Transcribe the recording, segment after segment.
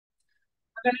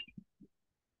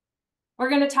We're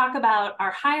going to talk about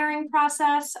our hiring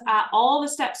process, all the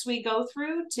steps we go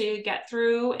through to get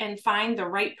through and find the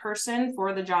right person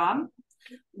for the job,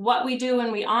 what we do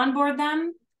when we onboard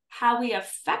them, how we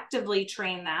effectively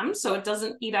train them so it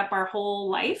doesn't eat up our whole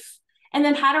life, and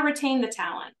then how to retain the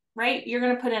talent, right? You're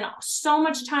going to put in so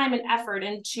much time and effort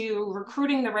into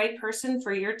recruiting the right person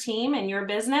for your team and your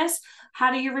business.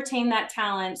 How do you retain that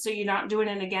talent so you're not doing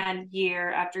it again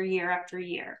year after year after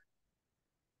year?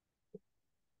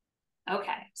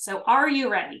 Okay, so are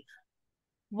you ready?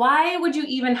 Why would you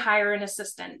even hire an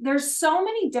assistant? There's so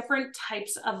many different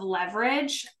types of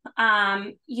leverage.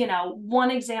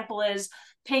 One example is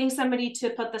paying somebody to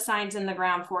put the signs in the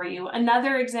ground for you.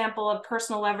 Another example of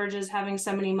personal leverage is having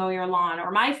somebody mow your lawn,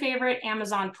 or my favorite,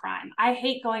 Amazon Prime. I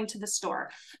hate going to the store,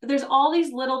 but there's all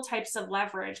these little types of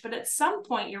leverage. But at some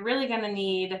point, you're really going to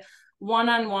need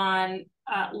one-on-one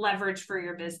leverage for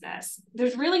your business.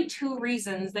 There's really two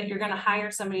reasons that you're going to hire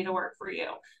somebody to work for you.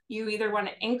 You either want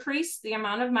to increase the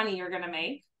amount of money you're going to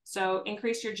make, so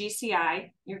increase your GCI,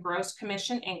 your gross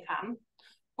commission income,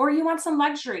 or you want some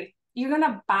luxury. You're going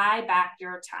to buy back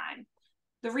your time.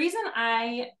 The reason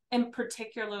I am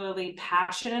particularly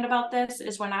passionate about this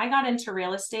is when I got into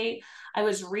real estate, I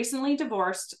was recently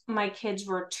divorced. My kids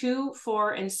were 2,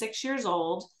 4, and 6 years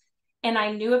old. And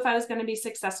I knew if I was going to be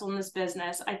successful in this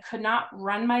business, I could not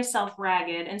run myself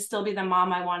ragged and still be the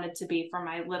mom I wanted to be for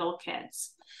my little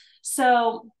kids.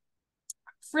 So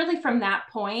really from that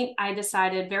point, I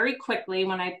decided very quickly,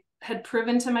 when I had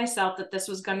proven to myself that this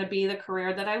was going to be the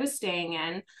career that I was staying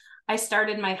in, I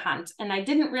started my hunt. And I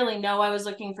didn't really know I was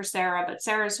looking for Sarah, but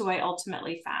Sarah's who I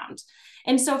ultimately found.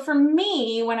 And so for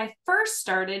me, when I first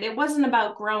started, it wasn't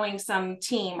about growing some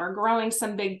team or growing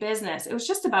some big business. It was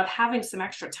just about having some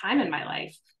extra time in my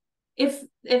life. If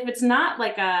it's not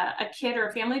like a kid or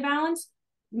a family balance,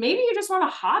 maybe you just want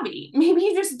a hobby. Maybe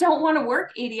you just don't want to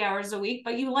work 80 hours a week,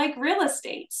 but you like real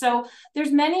estate. So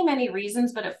there's many, many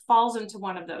reasons, but it falls into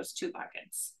one of those two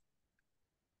buckets.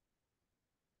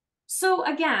 So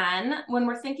again, when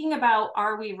we're thinking about,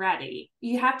 are we ready?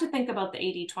 You have to think about the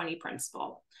 80-20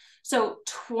 principle. So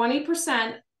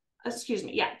 20%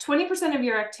 of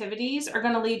your activities are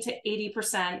going to lead to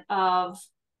 80% of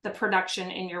the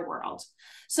production in your world.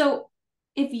 So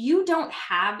if you don't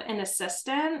have an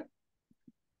assistant,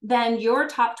 then your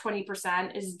top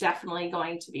 20% is definitely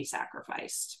going to be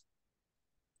sacrificed.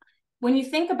 When you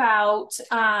think about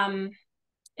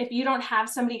if you don't have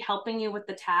somebody helping you with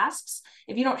the tasks,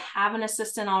 if you don't have an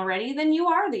assistant already, then you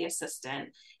are the assistant.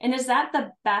 And is that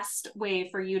the best way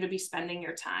for you to be spending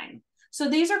your time? So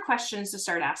these are questions to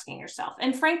start asking yourself.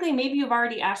 And frankly, maybe you've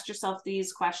already asked yourself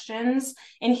these questions,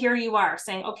 and here you are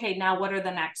saying, okay, now what are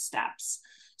the next steps?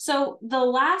 So the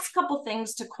last couple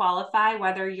things to qualify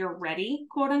whether you're ready,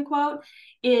 quote unquote,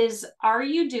 is, are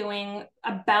you doing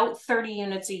about 30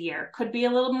 units a year? Could be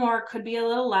a little more, could be a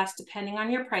little less, depending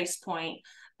on your price point.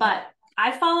 But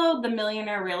I follow the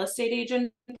Millionaire Real Estate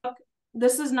Agent book.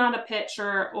 This is not a pitch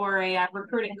or a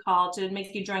recruiting call to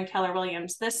make you join Keller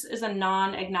Williams. This is a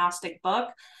non-agnostic book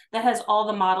that has all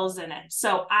the models in it.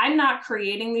 So I'm not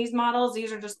creating these models.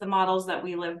 These are just the models that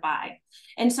we live by.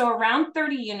 And so around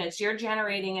 30 units, you're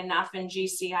generating enough in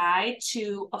GCI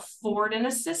to afford an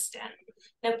assistant.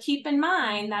 Now, keep in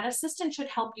mind that assistant should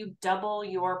help you double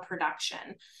your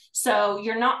production. So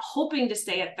you're not hoping to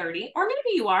stay at 30, or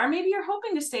maybe you are. Maybe you're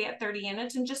hoping to stay at 30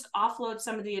 units and just offload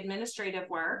some of the administrative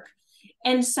work.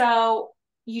 And so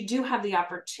you do have the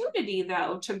opportunity,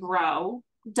 though, to grow,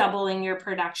 doubling your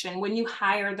production when you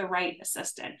hire the right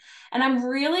assistant. And I'm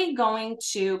really going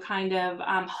to kind of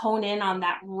hone in on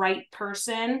that right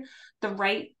person, the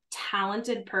right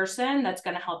talented person that's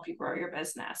going to help you grow your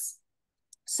business.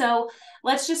 So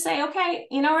let's just say, okay,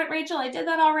 you know what, Rachel, I did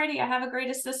that already. I have a great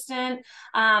assistant.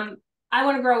 I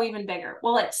want to grow even bigger.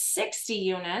 Well, at 60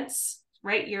 units,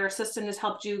 right, your assistant has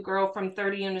helped you grow from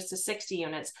 30 units to 60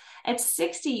 units. At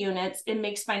 60 units, it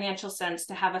makes financial sense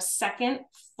to have a second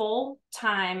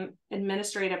full-time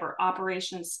administrative or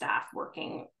operations staff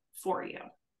working for you.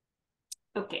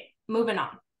 Okay, moving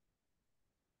on.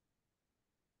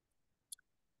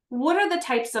 What are the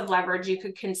types of leverage you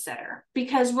could consider?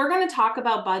 Because we're going to talk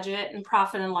about budget and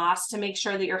profit and loss to make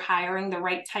sure that you're hiring the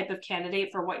right type of candidate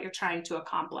for what you're trying to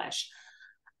accomplish.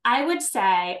 I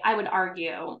would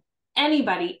argue,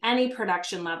 anybody, any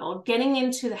production level, getting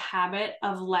into the habit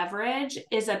of leverage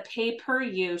is a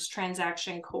pay-per-use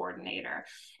transaction coordinator.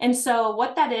 And so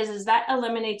what that is that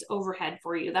eliminates overhead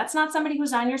for you. That's not somebody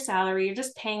who's on your salary. You're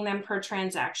just paying them per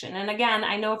transaction. And again,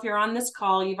 I know if you're on this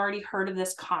call, you've already heard of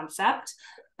this concept.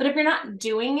 But if you're not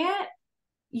doing it,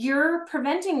 you're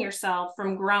preventing yourself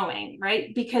from growing,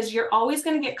 right? Because you're always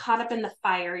going to get caught up in the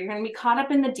fire. You're going to be caught up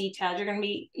in the details. You're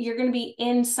going to be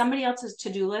in somebody else's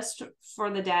to-do list for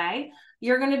the day.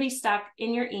 You're going to be stuck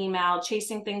in your email,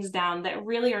 chasing things down that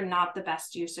really are not the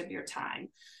best use of your time.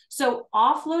 So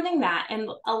offloading that and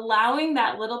allowing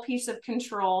that little piece of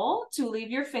control to leave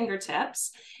your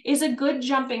fingertips is a good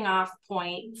jumping off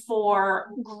point for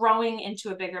growing into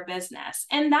a bigger business.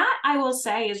 And that, I will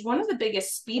say, is one of the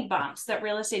biggest speed bumps that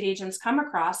real estate agents come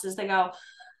across is they go,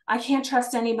 I can't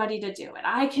trust anybody to do it.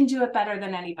 I can do it better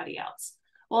than anybody else.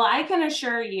 Well, I can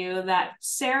assure you that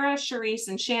Sarah, Sharice,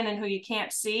 and Shannon, who you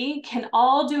can't see, can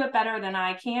all do it better than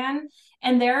I can.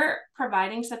 And they're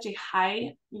providing such a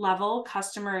high level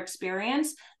customer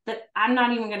experience that I'm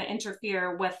not even going to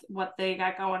interfere with what they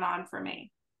got going on for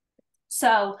me.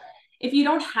 So if you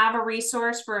don't have a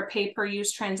resource for a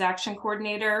pay-per-use transaction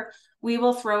coordinator, we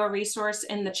will throw a resource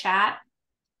in the chat.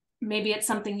 Maybe it's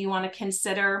something you want to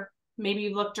consider. Maybe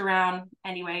you've looked around.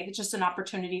 Anyway, it's just an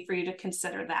opportunity for you to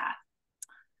consider that.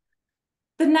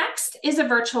 The next is a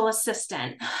virtual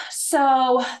assistant.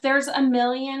 So there's a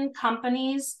million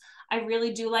companies. I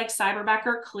really do like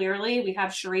Cyberbacker, clearly. We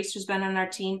have Sharice, who's been on our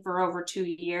team for over 2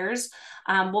 years.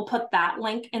 We'll put that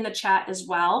link in the chat as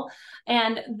well.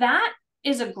 And that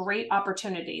is a great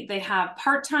opportunity. They have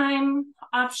part-time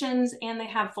options and they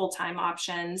have full-time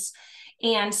options.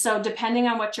 And so depending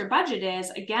on what your budget is,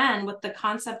 again, with the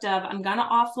concept of I'm going to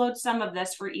offload some of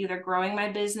this for either growing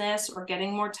my business or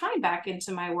getting more time back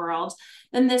into my world,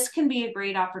 then this can be a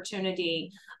great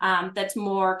opportunity that's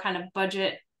more kind of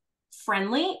budget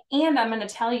friendly. And I'm going to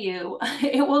tell you,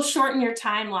 it will shorten your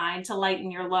timeline to lighten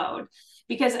your load.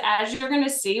 Because as you're going to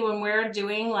see when we're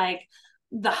doing like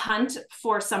the hunt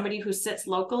for somebody who sits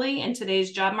locally in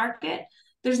today's job market,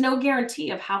 there's no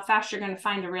guarantee of how fast you're going to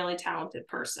find a really talented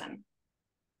person.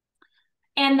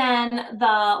 And then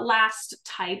the last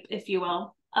type, if you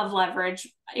will, of leverage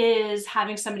is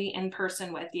having somebody in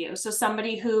person with you. So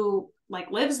somebody who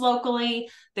like lives locally,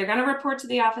 they're going to report to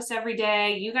the office every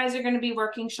day. You guys are going to be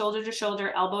working shoulder to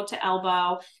shoulder, elbow to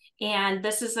elbow. And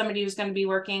this is somebody who's going to be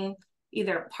working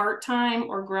either part-time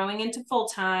or growing into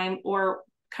full-time or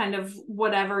kind of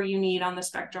whatever you need on the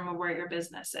spectrum of where your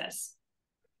business is.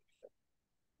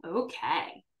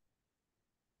 Okay.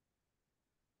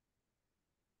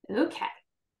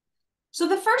 So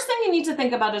the first thing you need to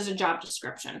think about is a job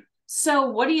description.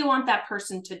 So what do you want that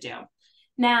person to do?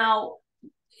 Now,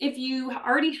 if you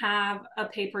already have a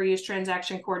pay-per-use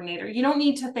transaction coordinator, you don't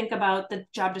need to think about the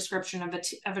job description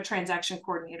of a transaction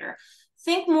coordinator.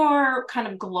 Think more kind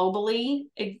of globally,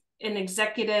 an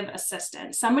executive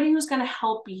assistant, somebody who's going to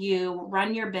help you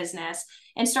run your business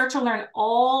and start to learn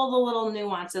all the little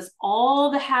nuances,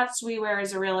 all the hats we wear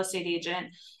as a real estate agent,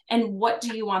 and what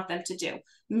do you want them to do?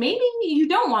 Maybe you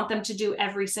don't want them to do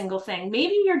every single thing.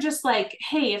 Maybe you're just like,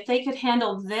 hey, if they could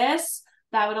handle this,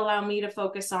 that would allow me to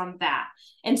focus on that.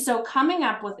 And so coming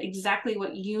up with exactly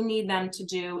what you need them to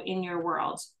do in your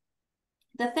world.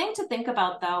 The thing to think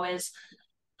about though is,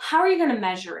 how are you going to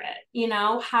measure it? You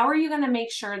know, how are you going to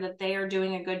make sure that they are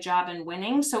doing a good job and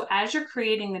winning? So as you're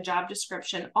creating the job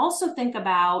description, also think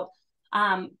about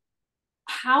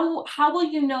how will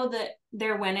you know that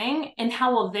they're winning and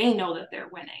how will they know that they're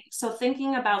winning? So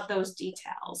thinking about those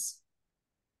details.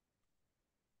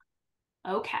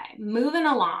 Okay, moving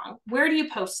along. Where do you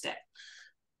post it?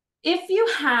 If you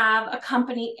have a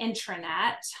company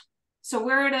intranet, so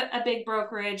we're at a big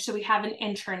brokerage, so we have an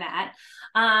intranet,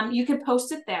 you could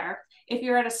post it there. If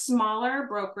you're at a smaller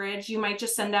brokerage, you might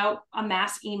just send out a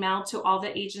mass email to all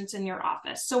the agents in your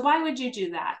office. So why would you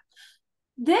do that?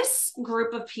 This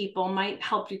group of people might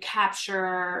help you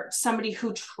capture somebody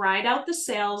who tried out the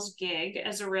sales gig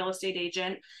as a real estate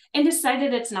agent and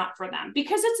decided it's not for them,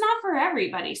 because it's not for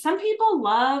everybody. Some people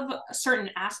love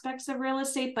certain aspects of real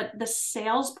estate, but the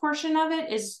sales portion of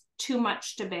it is too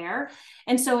much to bear.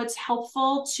 And so it's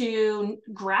helpful to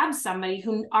grab somebody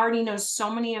who already knows so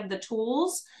many of the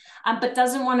tools, but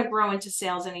doesn't want to grow into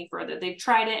sales any further. They've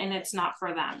tried it and it's not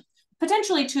for them.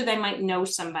 Potentially too, they might know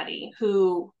somebody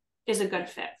who is a good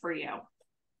fit for you.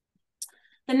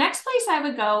 The next place I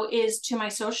would go is to my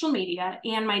social media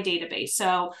and my database.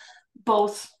 So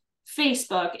both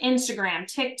Facebook, Instagram,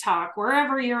 TikTok,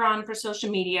 wherever you're on for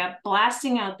social media,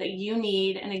 blasting out that you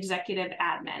need an executive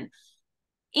admin.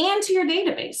 And to your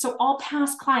database. So all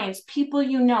past clients, people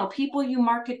you know, people you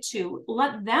market to,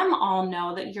 let them all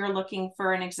know that you're looking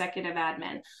for an executive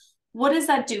admin. What does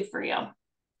that do for you?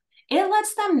 It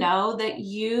lets them know that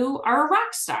you are a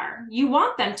rock star. You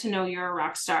want them to know you're a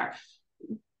rock star.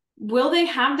 Will they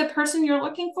have the person you're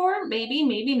looking for? Maybe,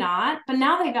 maybe not. But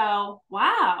now they go,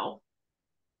 wow,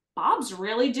 Bob's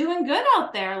really doing good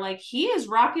out there. Like, he is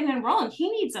rocking and rolling. He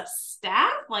needs a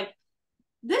staff. Like,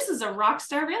 this is a rock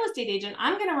star real estate agent.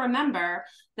 I'm going to remember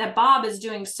that Bob is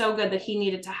doing so good that he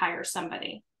needed to hire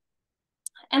somebody.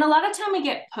 And a lot of time we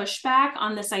get pushback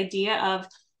on this idea of,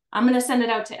 I'm going to send it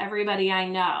out to everybody I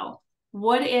know.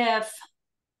 What if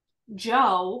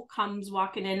Joe comes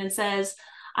walking in and says,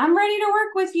 I'm ready to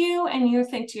work with you. And you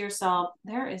think to yourself,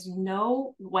 there is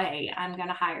no way I'm going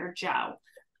to hire Joe.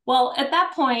 Well, at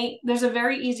that point, there's a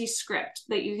very easy script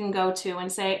that you can go to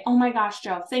and say, oh my gosh,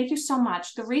 Joe, thank you so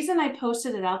much. The reason I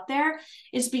posted it out there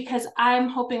is because I'm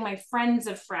hoping my friends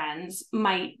of friends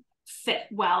might fit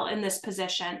well in this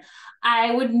position.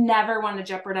 I would never want to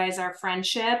jeopardize our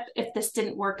friendship if this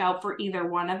didn't work out for either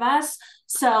one of us.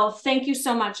 So thank you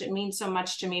so much. It means so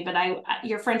much to me, but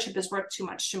your friendship is worth too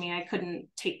much to me. I couldn't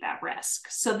take that risk.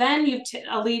 So then you've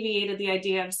alleviated the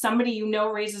idea of somebody you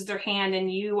know raises their hand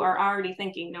and you are already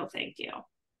thinking, no, thank you.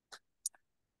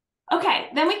 Okay,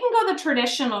 then we can go the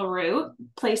traditional route,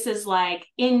 places like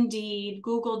Indeed,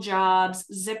 Google Jobs,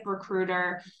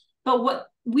 ZipRecruiter. But what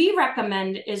we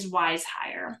recommend is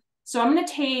WiseHire. So I'm going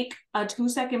to take a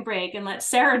 2-second break and let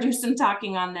Sarah do some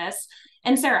talking on this.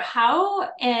 And Sarah, how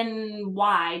and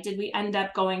why did we end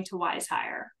up going to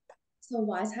WiseHire? So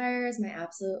WiseHire is my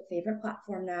absolute favorite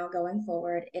platform now going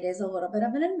forward. It is a little bit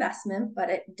of an investment, but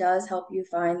it does help you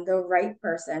find the right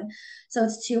person. So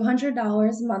it's $200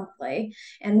 monthly.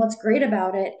 And what's great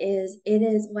about it is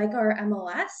like our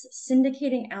MLS,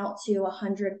 syndicating out to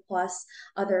 100 plus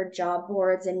other job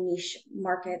boards and niche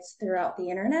markets throughout the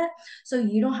internet. So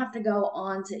you don't have to go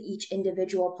on to each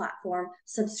individual platform,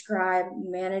 subscribe,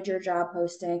 manage your job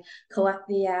posting, collect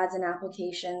the ads and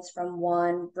applications from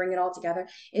one, bring it all together.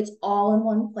 It's all in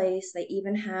one place. They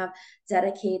even have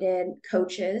dedicated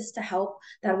coaches to help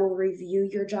that will review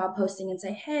your job posting and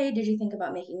say, hey, did you think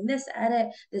about making this edit?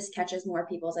 This catches more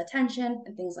people's attention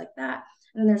and things like that.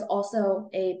 And then there's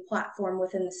also a platform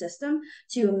within the system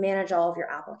to manage all of your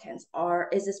applicants.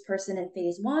 Is this person in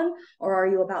phase one, or are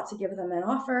you about to give them an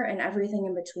offer, and everything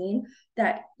in between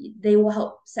that they will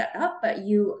help set up, but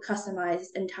you customize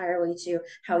entirely to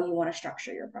how you want to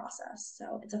structure your process.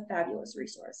 So it's a fabulous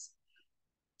resource.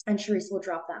 And Sharice will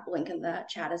drop that link in the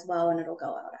chat as well, and it'll go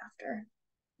out after.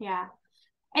 Yeah.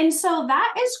 And so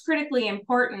that is critically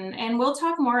important. And we'll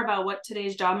talk more about what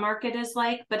today's job market is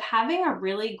like, but having a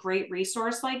really great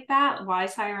resource like that,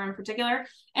 WiseHire in particular,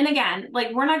 and again,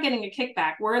 like, we're not getting a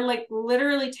kickback. We're like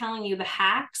literally telling you the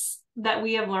hacks that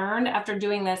we have learned after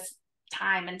doing this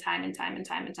time and time and time and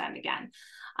time and time again.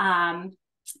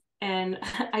 And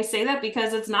I say that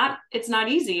because it's not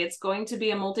easy. It's going to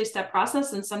be a multi-step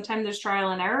process, and sometimes there's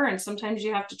trial and error, and sometimes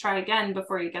you have to try again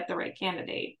before you get the right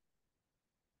candidate.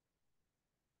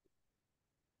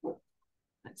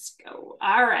 Let's go.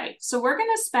 All right. So we're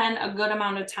going to spend a good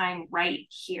amount of time right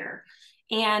here.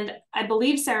 And I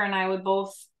believe Sarah and I would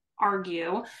both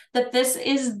argue that this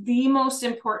is the most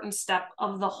important step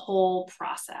of the whole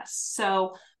process.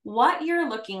 So what you're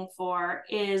looking for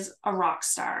is a rock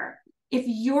star. If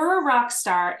you're a rock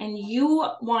star and you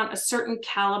want a certain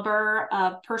caliber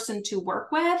of person to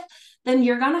work with, then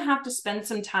you're going to have to spend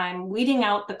some time weeding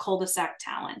out the cul-de-sac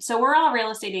talent. So we're all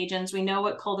real estate agents. We know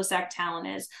what cul-de-sac talent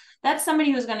is. That's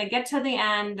somebody who's going to get to the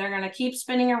end. They're going to keep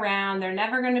spinning around. They're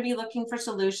never going to be looking for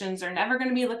solutions. They're never going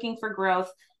to be looking for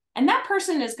growth. And that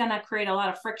person is going to create a lot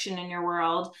of friction in your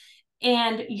world,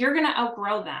 and you're going to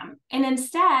outgrow them. And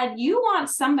instead, you want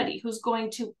somebody who's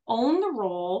going to own the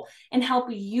role and help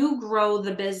you grow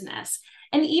the business.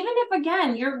 And even if,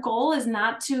 again, your goal is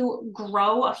not to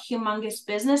grow a humongous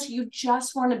business, you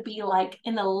just want to be like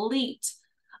an elite,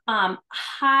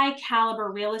 high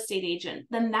caliber real estate agent,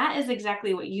 then that is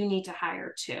exactly what you need to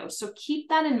hire too. So keep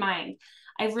that in mind.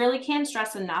 I really can't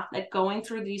stress enough that going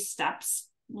through these steps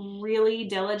really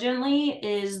diligently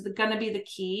is going to be the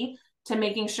key to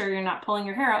making sure you're not pulling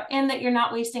your hair out and that you're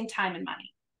not wasting time and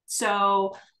money.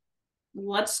 So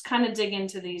let's kind of dig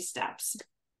into these steps.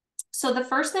 So the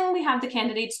first thing we have the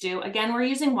candidates do, again, we're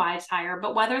using WiseHire,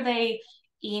 but whether they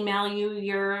email you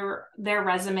their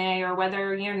resume or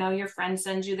whether, you know, your friend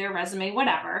sends you their resume,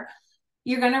 whatever,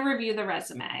 you're going to review the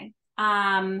resume.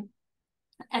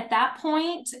 At that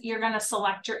point, you're going to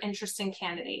select your interesting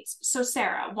candidates. So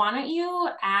Sarah, why don't you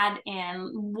add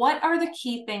in what are the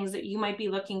key things that you might be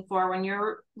looking for when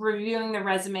you're reviewing the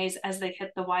resumes as they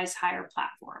hit the WiseHire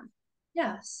platform?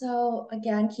 Yeah, so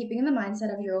again, keeping in the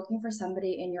mindset of you're looking for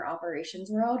somebody in your operations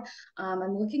world,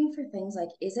 I'm looking for things like,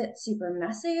 is it super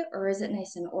messy or is it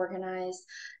nice and organized?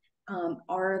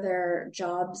 Are their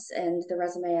jobs and the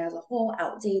resume as a whole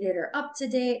outdated or up to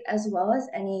date, as well as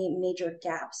any major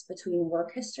gaps between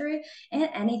work history and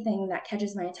anything that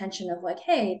catches my attention of like,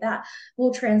 hey, that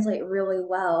will translate really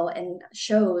well and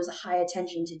shows high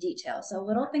attention to detail. So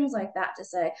little things like that to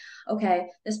say, okay,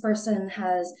 this person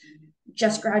has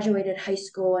just graduated high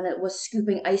school and it was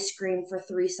scooping ice cream for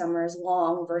 3 summers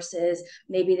long versus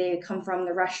maybe they come from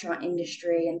the restaurant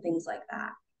industry and things like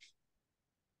that.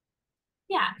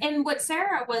 Yeah, and what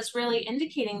Sarah was really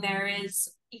indicating there is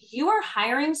you are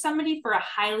hiring somebody for a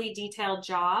highly detailed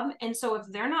job. And so if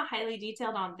they're not highly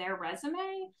detailed on their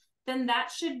resume, then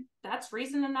that's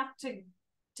reason enough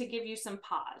to give you some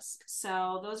pause.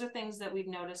 So those are things that we've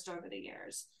noticed over the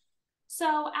years.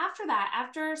 So after that,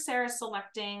 after Sarah's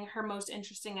selecting her most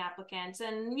interesting applicants,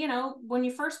 and when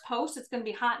you first post, it's going to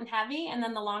be hot and heavy. And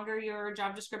then the longer your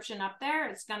job description up there,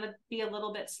 it's going to be a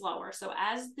little bit slower. So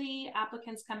as the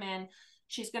applicants come in,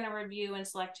 she's going to review and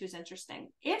select who's interesting.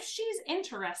 If she's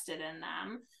interested in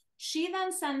them, she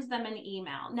then sends them an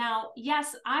email. Now,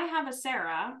 yes, I have a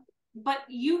Sarah, but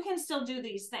you can still do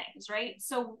these things, right?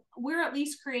 So we're at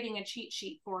least creating a cheat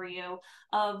sheet for you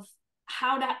of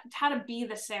how to be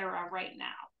the Sarah right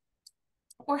now,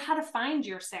 or how to find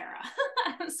your Sarah.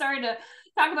 I'm sorry to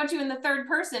talk about you in the third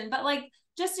person, but like,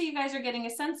 just so you guys are getting a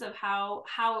sense of how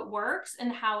it works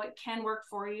and how it can work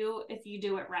for you if you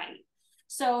do it right.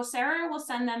 So Sarah will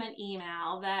send them an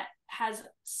email that has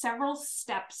several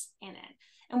steps in it.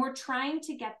 And we're trying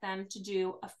to get them to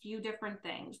do a few different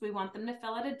things. We want them to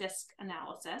fill out a DISC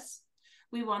analysis.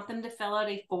 We want them to fill out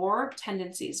a 4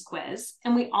 tendencies quiz.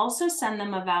 And we also send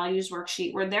them a values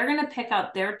worksheet where they're going to pick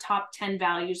out their top 10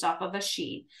 values off of a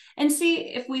sheet and see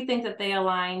if we think that they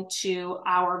align to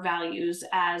our values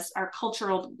as our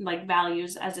cultural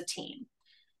values as a team.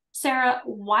 Sarah,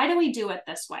 why do we do it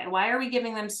this way? Why are we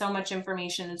giving them so much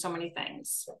information and so many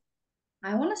things?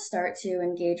 I want to start to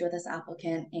engage with this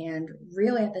applicant and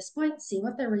really at this point see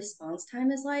what their response time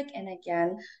is like. And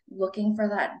again, looking for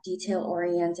that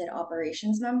detail-oriented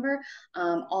operations member.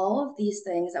 All of these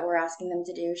things that we're asking them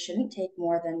to do shouldn't take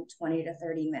more than 20 to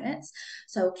 30 minutes.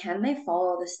 So can they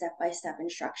follow the step-by-step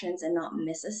instructions and not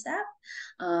miss a step?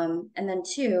 And then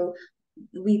 2,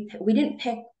 we didn't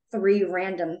pick 3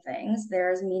 random things.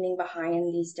 There's meaning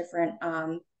behind these different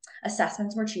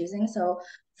assessments we're choosing. So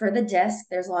for the DISC,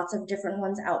 there's lots of different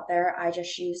ones out there. I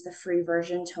just use the free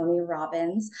version, Tony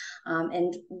Robbins.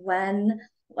 And when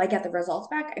I get the results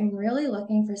back, I'm really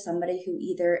looking for somebody who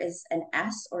either is an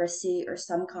S or a C or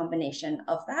some combination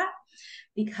of that,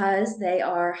 because they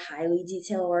are highly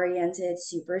detail oriented,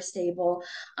 super stable,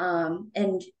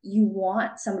 and you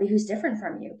want somebody who's different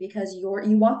from you because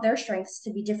you want their strengths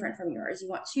to be different from yours. You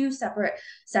want 2 separate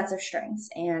sets of strengths,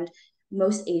 and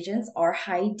most agents are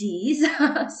high Ds.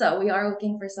 So we are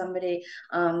looking for somebody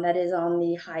that is on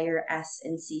the higher S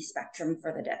and C spectrum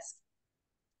for the DISC.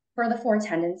 For the 4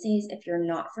 tendencies, if you're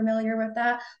not familiar with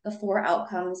that, the 4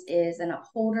 outcomes is an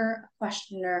upholder, a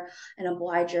questioner, an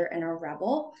obliger, and a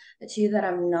rebel. The 2 that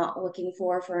I'm not looking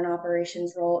for an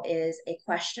operations role is a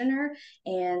questioner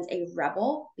and a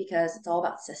rebel, because it's all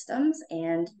about systems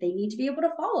and they need to be able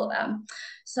to follow them.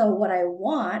 So what I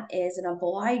want is an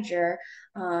obliger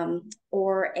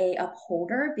or a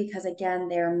upholder, because again,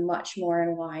 they're much more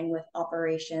in line with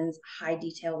operations, high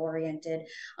detail oriented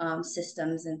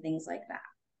systems and things like that.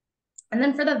 And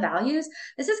then for the values,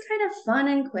 this is kind of fun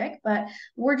and quick, but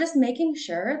we're just making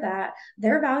sure that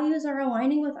their values are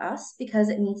aligning with us, because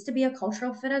it needs to be a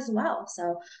cultural fit as well.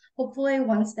 So hopefully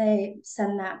once they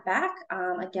send that back,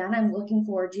 again, I'm looking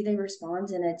for, do they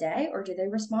respond in a day or do they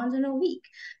respond in a week?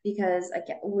 Because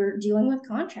again, we're dealing with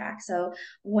contracts. So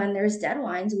when there's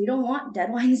deadlines, we don't want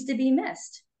deadlines to be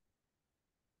missed.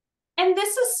 And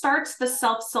starts the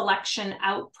self-selection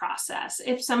out process.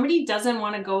 If somebody doesn't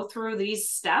want to go through these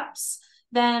steps,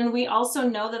 then we also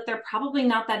know that they're probably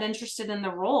not that interested in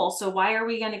the role. So why are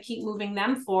we going to keep moving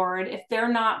them forward if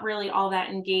they're not really all that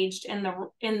engaged in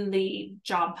the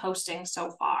job posting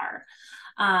so far?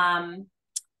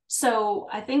 So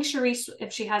I think Sharice,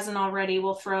 if she hasn't already,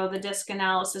 will throw the DISC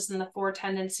analysis and the 4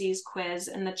 tendencies quiz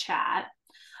in the chat.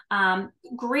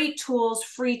 Great tools,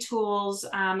 free tools.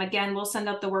 Again, we'll send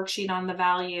out the worksheet on the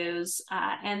values.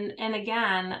 And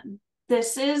again,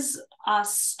 this is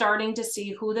us starting to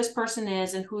see who this person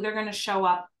is and who they're going to show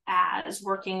up as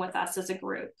working with us as a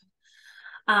group.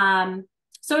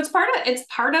 So it's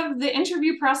part of the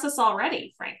interview process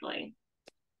already, frankly.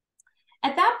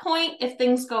 At that point, if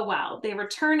things go well, they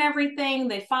return everything,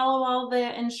 they follow all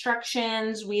the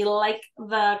instructions, we like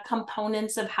the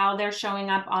components of how they're showing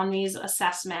up on these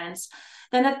assessments,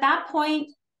 then at that point,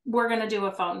 we're going to do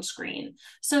a phone screen.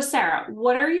 So Sarah,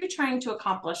 what are you trying to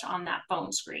accomplish on that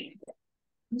phone screen?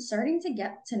 I'm starting to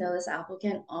get to know this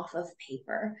applicant off of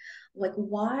paper. Like,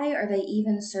 why are they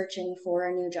even searching for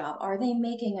a new job? Are they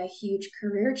making a huge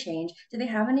career change? Do they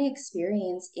have any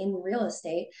experience in real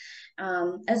estate?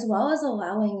 As well as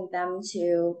allowing them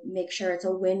to make sure it's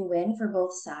a win-win for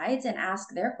both sides and ask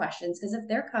their questions. Because if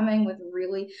they're coming with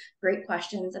really great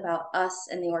questions about us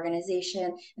and the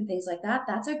organization and things like that,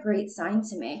 that's a great sign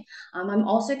to me. I'm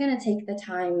also going to take the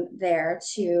time there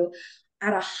to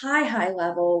at a high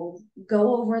level,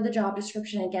 go over the job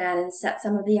description again and set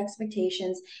some of the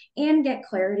expectations and get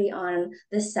clarity on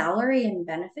the salary and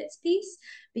benefits piece.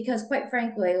 Because quite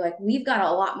frankly, like we've got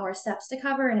a lot more steps to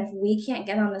cover. And if we can't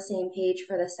get on the same page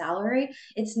for the salary,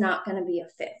 it's not going to be a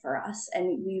fit for us.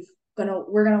 And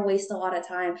we're gonna waste a lot of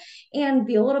time and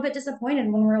be a little bit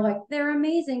disappointed when we're like, they're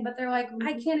amazing, but they're like,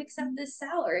 I can't accept this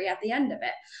salary at the end of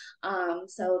it.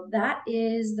 So that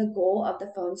is the goal of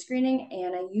the phone screening.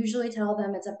 And I usually tell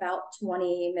them it's about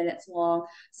 20 minutes long.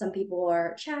 Some people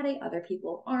are chatty, other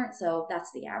people aren't. So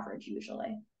that's the average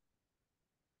usually.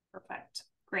 Perfect.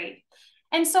 Great.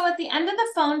 And so at the end of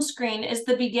the phone screen is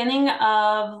the beginning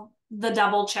of the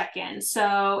double check-in.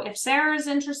 So if Sarah is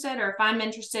interested or if I'm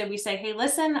interested, we say, hey,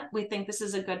 listen, we think this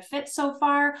is a good fit so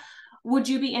far. Would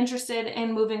you be interested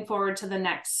in moving forward to the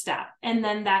next step? And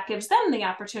then that gives them the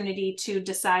opportunity to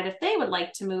decide if they would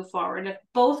like to move forward. If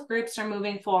both groups are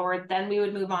moving forward, then we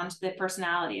would move on to the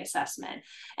personality assessment.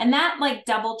 And that like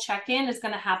double check-in is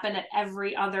going to happen at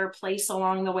every other place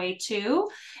along the way too.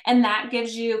 And that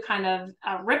gives you kind of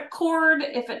a ripcord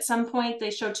if at some point they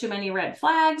show too many red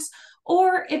flags.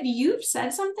 Or if you've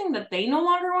said something that they no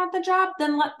longer want the job,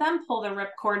 then let them pull the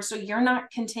ripcord so you're not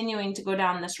continuing to go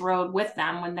down this road with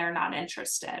them when they're not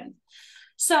interested.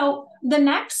 So the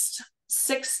next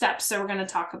 6 steps that we're going to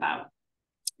talk about,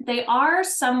 they are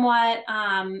somewhat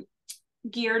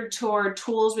geared toward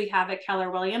tools we have at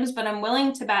Keller Williams, but I'm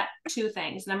willing to bet 2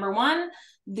 things. Number one,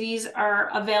 these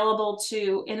are available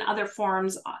to in other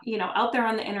forms, out there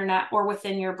on the internet or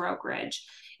within your brokerage.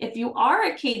 If you are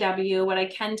a KW, what I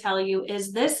can tell you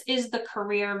is this is the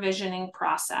career visioning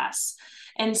process.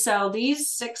 And so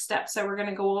these 6 steps that we're going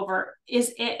to go over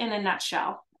is it in a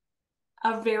nutshell.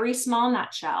 A very small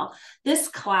nutshell. This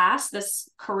class, this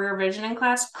career visioning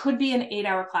class, could be an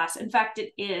 8-hour class. In fact,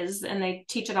 it is, and they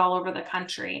teach it all over the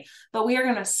country. But we are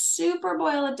going to super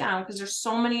boil it down because there's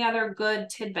so many other good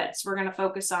tidbits we're going to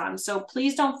focus on. So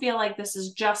please don't feel like this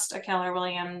is just a Keller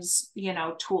Williams,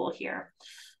 tool here.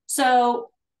 So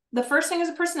the first thing is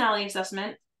a personality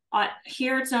assessment.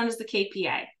 Here it's known as the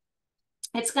KPA.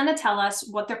 It's going to tell us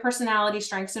what their personality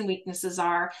strengths and weaknesses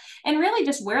are, and really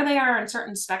just where they are on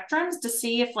certain spectrums to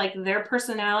see if like their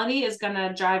personality is going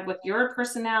to jive with your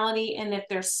personality, and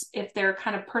if their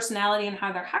kind of personality and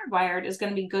how they're hardwired is going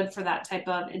to be good for that type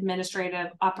of administrative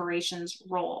operations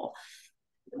role.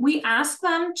 We ask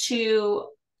them to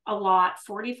allot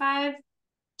 45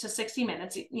 to 60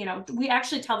 minutes. We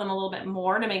actually tell them a little bit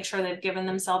more to make sure they've given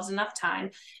themselves enough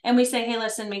time. And we say, hey,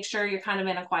 listen, make sure you're kind of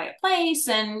in a quiet place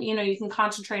and, you can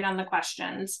concentrate on the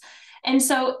questions. And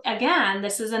so again,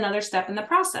 this is another step in the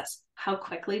process. How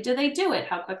quickly do they do it?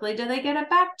 How quickly do they get it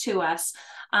back to us?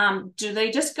 Do they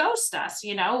just ghost us?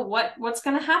 What's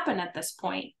going to happen at this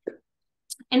point?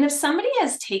 And if somebody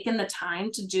has taken the time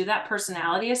to do that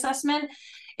personality assessment,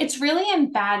 it's really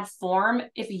in bad form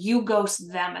if you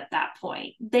ghost them at that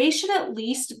point. They should at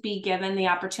least be given the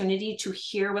opportunity to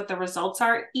hear what the results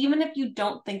are, even if you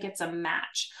don't think it's a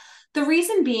match. The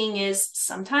reason being is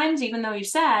sometimes, even though you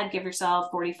said give yourself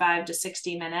 45 to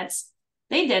 60 minutes,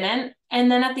 they didn't. And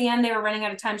then at the end, they were running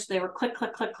out of time. So they were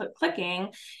clicking.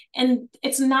 And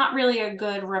it's not really a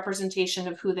good representation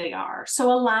of who they are.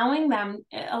 So allowing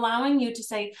you to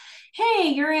say,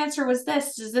 hey, your answer was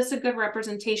this. Is this a good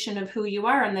representation of who you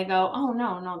are? And they go, oh,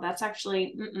 no, that's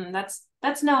actually,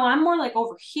 that's no, I'm more like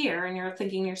over here. And you're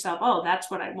thinking to yourself, oh,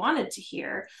 that's what I wanted to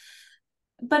hear.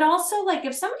 But also, like,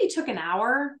 if somebody took an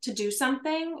hour to do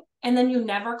something and then you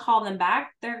never call them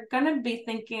back, they're going to be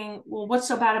thinking, well, what's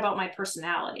so bad about my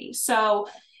personality? So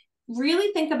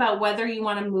really think about whether you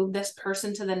want to move this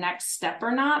person to the next step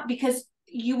or not, because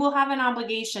you will have an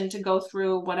obligation to go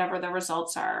through whatever the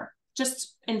results are,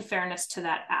 just in fairness to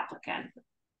that applicant.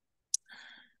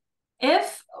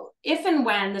 If and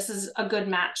when this is a good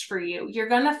match for you, you're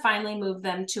going to finally move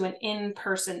them to an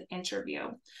in-person interview.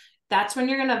 That's when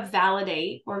you're going to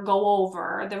validate or go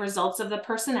over the results of the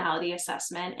personality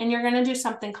assessment, and you're going to do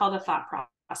something called a thought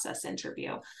process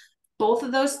interview. Both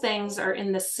of those things are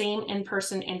in the same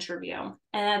in-person interview.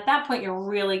 And at that point, you're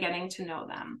really getting to know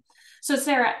them. So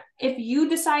Sarah, if you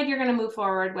decide you're going to move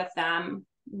forward with them,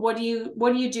 what do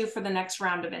you do for the next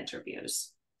round of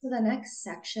interviews? So the next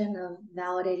section of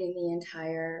validating the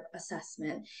entire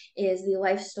assessment is the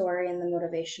life story and the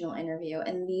motivational interview.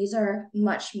 And these are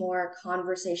much more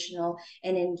conversational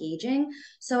and engaging.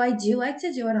 So I do like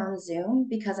to do it on Zoom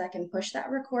because I can push that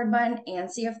record button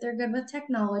and see if they're good with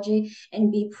technology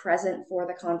and be present for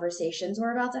the conversations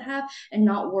we're about to have and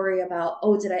not worry about,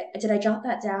 oh, did I jot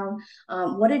that down?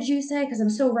 What did you say? Because I'm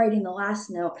still writing the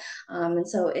last note. And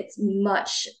so it's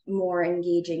much more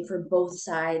engaging for both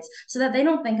sides so that they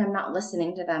don't think I'm not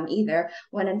listening to them either,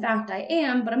 when in fact I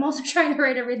am, but I'm also trying to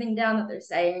write everything down that they're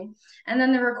saying. And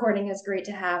then the recording is great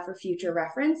to have for future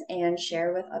reference and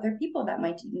share with other people that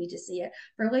might need to see it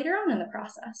for later on in the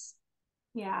process.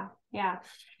 Yeah, yeah.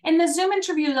 And the Zoom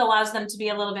interview allows them to be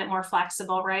a little bit more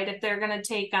flexible, right? If they're going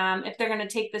to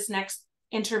take this next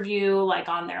interview like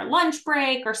on their lunch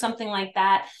break or something like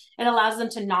that, it allows them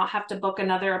to not have to book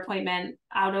another appointment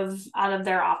out of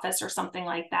their office or something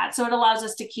like that. So it allows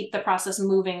us to keep the process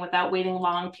moving without waiting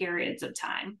long periods of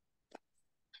time.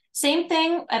 Same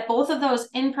thing at both of those,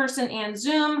 in-person and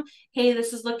Zoom. Hey,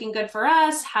 this is looking good for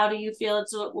us. How do you feel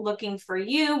it's looking for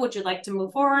you? Would you like to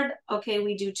move forward? Okay,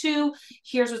 we do too.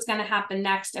 Here's what's going to happen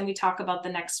next. And we talk about the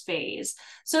next phase.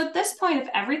 So at this point, if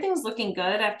everything's looking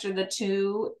good after the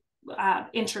two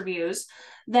interviews,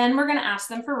 then we're going to ask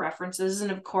them for references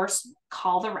and of course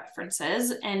call the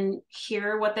references and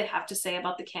hear what they have to say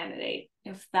about the candidate.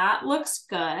 If that looks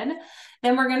good,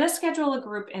 then we're going to schedule a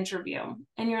group interview.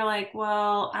 And you're like,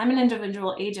 well, I'm an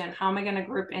individual agent. How am I going to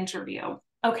group interview?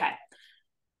 Okay.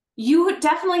 You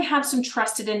definitely have some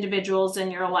trusted individuals in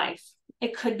your life.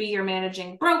 It could be your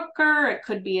managing broker. It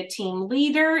could be a team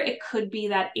leader. It could be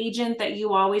that agent that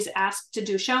you always ask to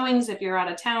do showings if you're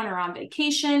out of town or on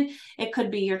vacation. It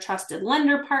could be your trusted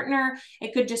lender partner.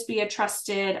 It could just be a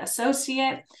trusted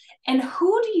associate. And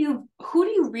who do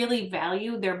you really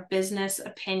value their business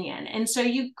opinion? And so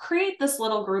you create this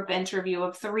little group interview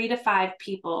of 3 to 5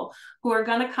 people who are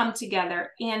going to come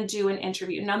together and do an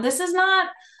interview. Now, this is not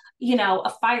a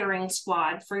firing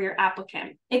squad for your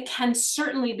applicant. It can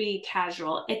certainly be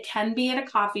casual. It can be at a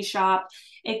coffee shop.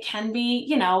 It can be,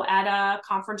 at a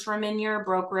conference room in your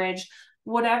brokerage,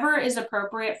 whatever is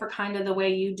appropriate for kind of the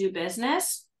way you do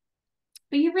business.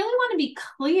 But you really want to be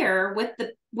clear with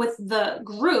the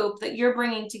group that you're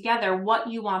bringing together what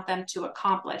you want them to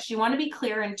accomplish. You want to be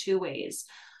clear in 2 ways.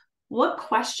 What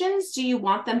questions do you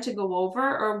want them to go over,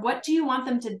 or what do you want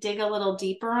them to dig a little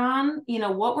deeper on?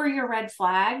 What were your red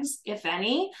flags, if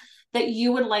any, that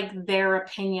you would like their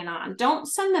opinion on? Don't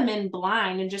send them in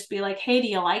blind and just be like, hey, do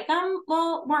you like them?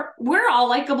 Well, we're all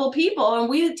likable people and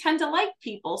we tend to like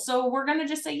people. So we're going to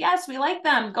just say, yes, we like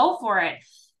them. Go for it.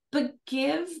 But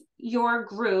give your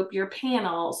group, your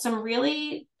panel, some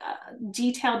really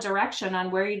detailed direction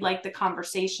on where you'd like the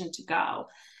conversation to go.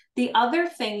 The other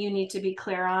thing you need to be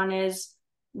clear on is,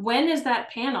 when is that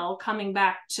panel coming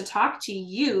back to talk to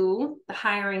you, the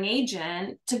hiring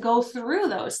agent, to go through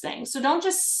those things? So don't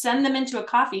just send them into a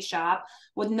coffee shop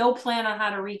with no plan on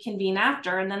how to reconvene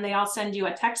after, and then they all send you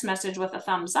a text message with a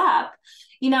thumbs up.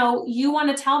 You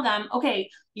want to tell them, okay,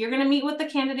 you're going to meet with the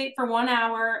candidate for 1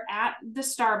 hour at the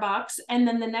Starbucks. And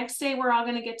then the next day, we're all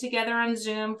going to get together on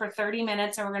Zoom for 30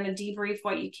 minutes and we're going to debrief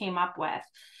what you came up with.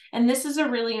 And this is a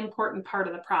really important part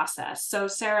of the process. So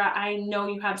Sarah, I know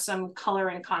you have some color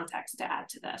and context to add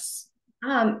to this.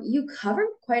 You covered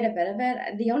quite a bit of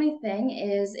it. The only thing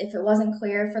is, if it wasn't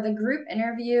clear for the group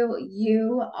interview,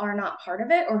 you are not part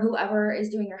of it, or whoever is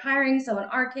doing your hiring. So in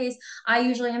our case, I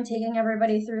usually am taking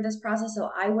everybody through this process, so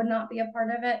I would not be a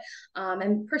part of it.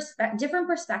 And different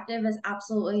perspective is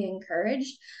absolutely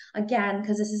encouraged, again,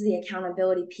 because this is the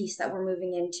accountability piece that we're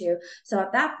moving into. So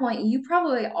at that point, you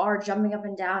probably are jumping up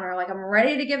and down, or like, I'm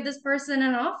ready to give this person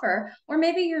an offer, or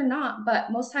maybe you're not,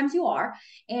 but most times you are.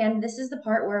 And this is the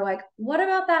part where, like, what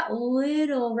about that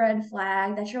little red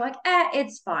flag that you're like,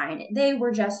 it's fine. They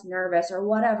were just nervous, or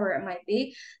whatever it might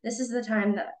be. This is the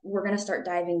time that we're going to start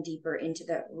diving deeper into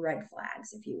the red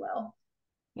flags, if you will.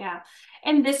 Yeah.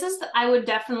 And I would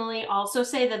definitely also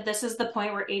say that this is the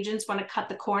point where agents want to cut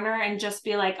the corner and just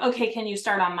be like, okay, can you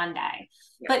start on Monday?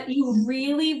 Yeah. But you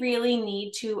really, really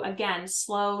need to, again,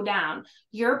 slow down.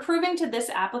 You're proving to this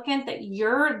applicant that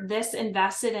you're this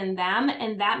invested in them,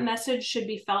 and that message should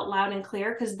be felt loud and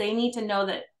clear, because they need to know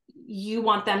that you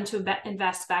want them to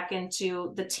invest back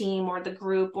into the team or the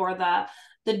group or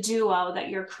the duo that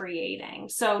you're creating.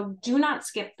 So do not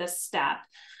skip this step.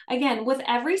 Again, with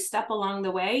every step along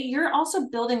the way, you're also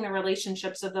building the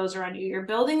relationships of those around you. You're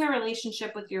building the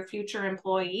relationship with your future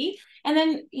employee. And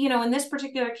then, in this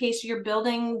particular case, you're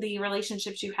building the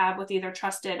relationships you have with either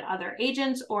trusted other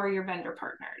agents or your vendor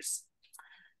partners.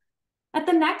 At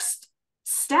the next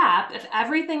step, if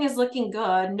everything is looking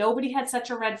good, nobody had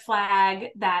such a red flag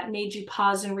that made you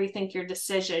pause and rethink your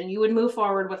decision, you would move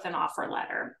forward with an offer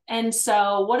letter. And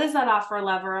so what does that offer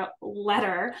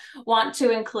letter want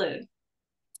to include?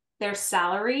 Their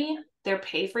salary, their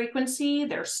pay frequency,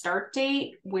 their start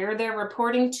date, where they're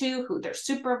reporting to, who their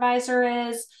supervisor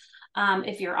is,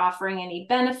 if you're offering any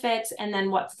benefits, and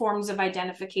then what forms of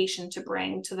identification to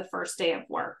bring to the first day of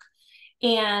work.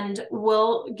 And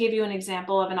we'll give you an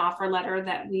example of an offer letter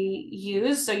that we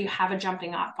use so you have a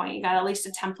jumping off point. You got at least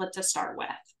a template to start with.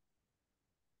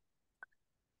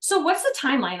 So what's the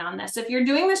timeline on this? If you're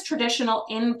doing this traditional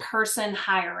in-person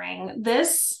hiring,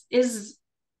 this is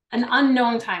an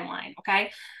unknown timeline,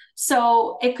 okay?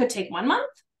 So it could take 1 month.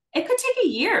 It could take a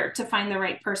year to find the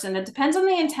right person. It depends on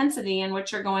the intensity in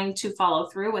which you're going to follow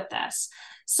through with this.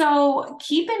 So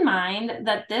keep in mind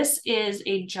that this is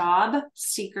a job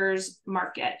seekers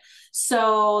market.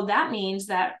 So that means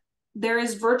that there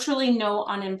is virtually no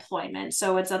unemployment.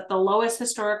 So it's at the lowest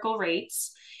historical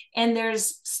rates. And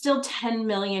there's still 10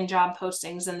 million job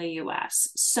postings in the US.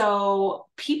 So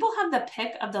people have the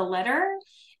pick of the litter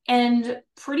and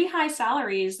pretty high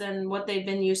salaries than what they've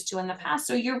been used to in the past.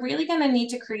 So you're really going to need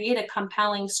to create a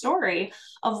compelling story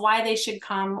of why they should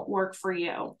come work for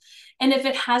you. And if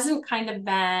it hasn't kind of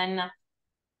been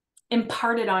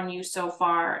imparted on you so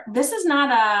far, this is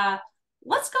not a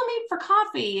let's go meet for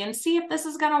coffee and see if this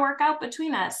is going to work out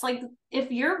between us. Like,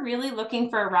 if you're really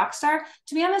looking for a rock star,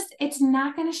 to be honest, it's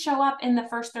not going to show up in the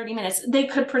first 30 minutes. They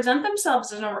could present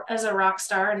themselves as a rock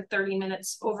star in 30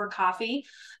 minutes over coffee.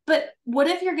 But what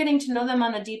if you're getting to know them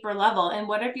on a deeper level? And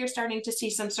what if you're starting to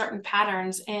see some certain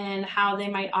patterns in how they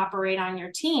might operate on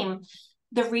your team?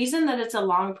 The reason that it's a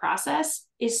long process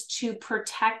is to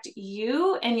protect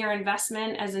you and your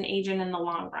investment as an agent in the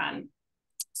long run.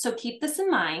 So keep this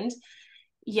in mind.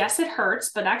 Yes, it hurts,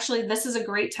 but actually this is a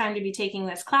great time to be taking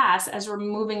this class as we're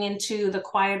moving into the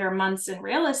quieter months in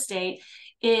real estate.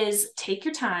 Is take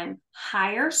your time,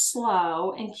 hire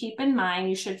slow, and keep in mind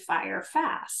you should fire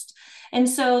fast. And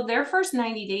so their first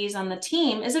 90 days on the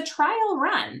team is a trial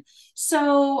run.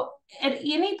 So at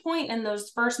any point in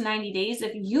those first 90 days,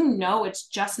 if you know it's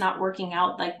just not working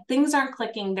out, like things aren't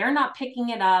clicking, they're not picking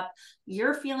it up,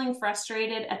 you're feeling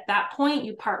frustrated, at that point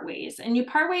you part ways. And you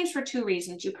part ways for two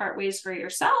reasons. You part ways for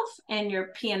yourself and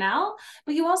your P&L,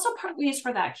 but you also part ways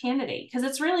for that candidate, because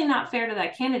it's really not fair to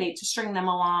that candidate to string them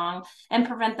along and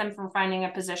prevent them from finding a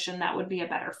position that would be a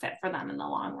better fit for them in the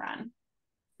long run.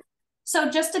 So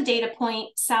just a data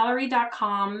point,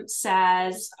 salary.com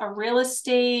says a real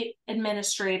estate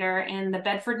administrator in the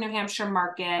Bedford, New Hampshire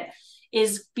market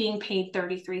is being paid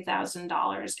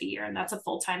 $33,000 a year, and that's a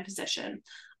full-time position.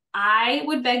 I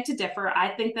would beg to differ. I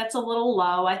think that's a little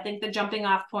low. I think the jumping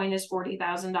off point is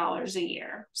 $40,000 a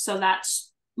year. So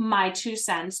that's my 2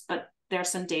 cents, but there's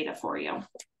some data for you.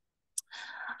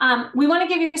 We want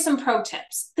to give you some pro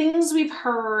tips, things we've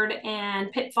heard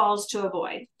and pitfalls to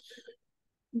avoid.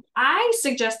 I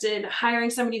suggested hiring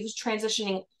somebody who's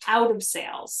transitioning out of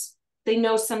sales. They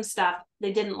know some stuff,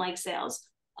 they didn't like sales.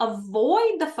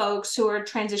 Avoid the folks who are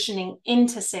transitioning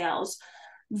into sales.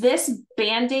 This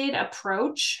Band-Aid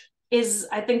approach is,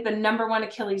 I think, the #1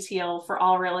 Achilles heel for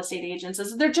all real estate agents.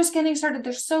 Is they're just getting started.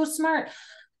 They're so smart.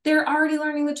 They're already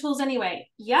learning the tools anyway.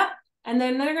 Yep. And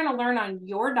then they're going to learn on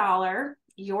your dollar,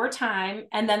 your time,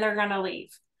 and then they're going to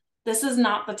leave. This is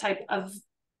not the type of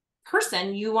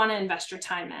person you want to invest your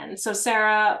time in. So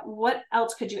Sarah, what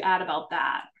else could you add about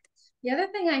that? The other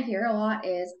thing I hear a lot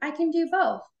is, I can do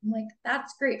both. I'm like,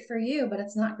 that's great for you, but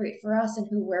it's not great for us and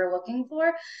who we're looking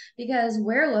for, because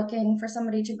we're looking for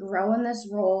somebody to grow in this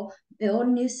role, build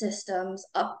new systems,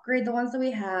 upgrade the ones that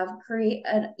we have, create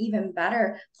an even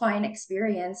better client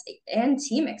experience and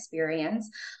team experience.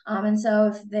 And so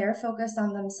if they're focused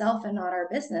on themselves and not our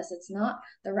business, it's not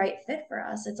the right fit for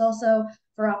us. It's also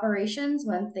for operations,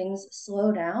 when things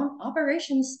slow down,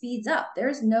 operations speeds up.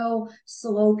 There's no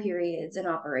slow periods in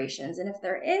operations. And if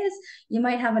there is, you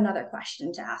might have another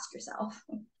question to ask yourself.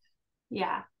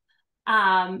 Yeah.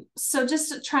 So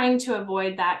just trying to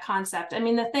avoid that concept. I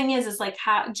mean, the thing is like,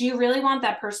 how do you really want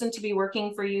that person to be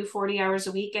working for you 40 hours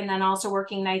a week and then also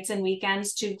working nights and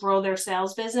weekends to grow their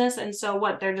sales business? And so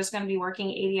what, they're just going to be working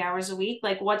 80 hours a week?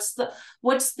 Like, what's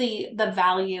the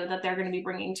value that they're going to be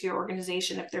bringing to your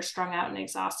organization if they're strung out and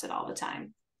exhausted all the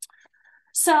time?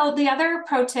 So the other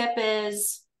pro tip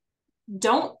is,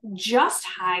 don't just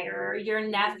hire your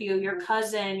nephew, your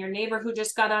cousin, your neighbor who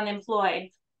just got unemployed.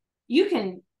 You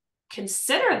can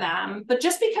consider them, but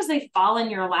just because they fall in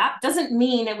your lap doesn't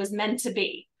mean it was meant to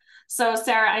be. So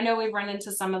Sarah, I know we've run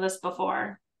into some of this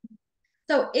before.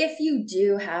 So if you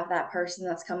do have that person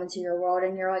that's come into your world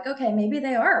and you're like, okay, maybe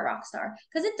they are a rock star,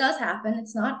 because it does happen.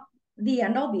 It's not the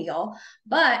end all be all,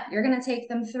 but you're going to take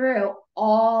them through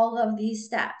all of these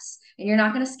steps and you're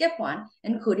not going to skip one,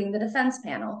 including the defense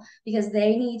panel, because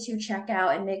they need to check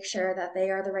out and make sure that they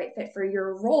are the right fit for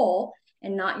your role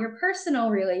and not your personal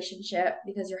relationship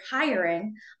because you're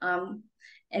hiring.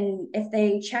 And if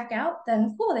they check out,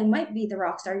 then cool, they might be the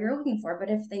rock star you're looking for. But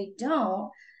if they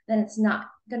don't, then it's not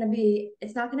going to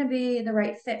be the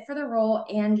right fit for the role,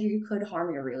 and you could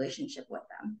harm your relationship with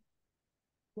them.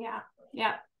 Yeah.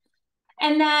 Yeah.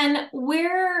 And then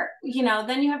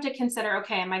then you have to consider,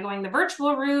 okay, am I going the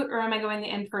virtual route or am I going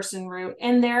the in-person route?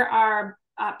 And there are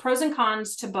pros and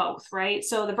cons to both, right?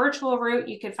 So the virtual route,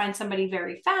 you could find somebody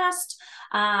very fast.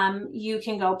 You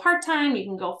can go part-time, you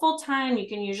can go full-time, you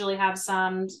can usually have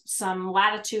some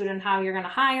latitude in how you're going to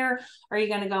hire. Are you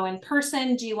going to go in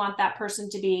person? Do you want that person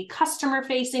to be customer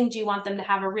facing? Do you want them to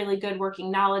have a really good working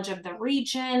knowledge of the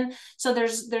region? So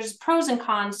there's pros and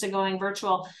cons to going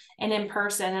virtual and in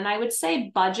person. And I would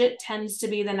say budget tends to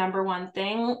be the number one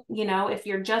thing. If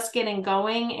you're just getting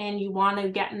going and you want to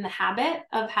get in the habit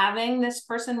of having this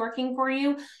person working for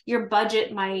you, your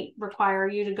budget might require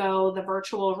you to go the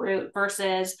virtual route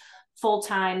versus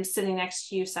full-time sitting next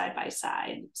to you side by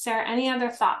side. Sarah, any other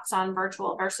thoughts on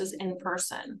virtual versus in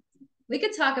person? We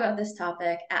could talk about this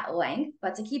topic at length,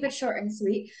 but to keep it short and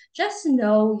sweet, just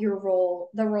know your role,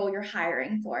 the role you're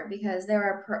hiring for, because there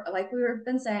are, like we've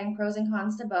been saying, pros and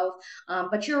cons to both.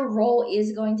 But your role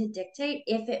is going to dictate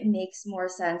if it makes more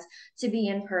sense to be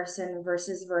in person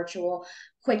versus virtual.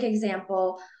 Quick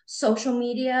example, social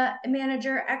media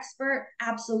manager expert,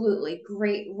 absolutely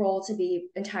great role to be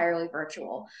entirely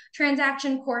virtual.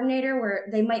 Transaction coordinator, where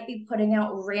they might be putting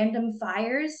out random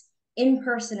fires, in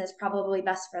person is probably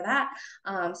best for that.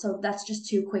 So that's just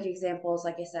two quick examples.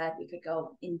 Like I said, we could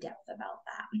go in depth about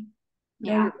that.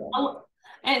 Yeah.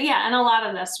 And a lot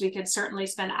of this we could certainly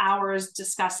spend hours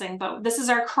discussing, but this is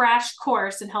our crash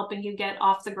course in helping you get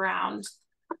off the ground.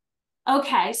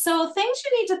 Okay, so things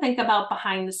you need to think about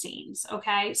behind the scenes.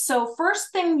 Okay, so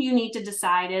first thing you need to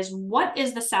decide is what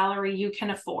is the salary you can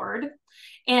afford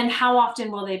and how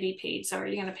often will they be paid? So are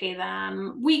you going to pay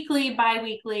them weekly,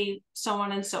 bi-weekly, so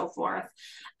on and so forth?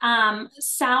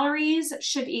 Salaries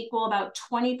should equal about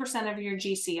 20% of your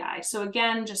GCI. So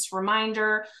again, just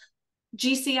reminder,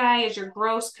 GCI is your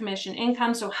gross commission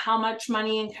income. So how much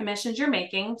money in commissions you're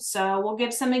making. So we'll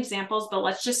give some examples, but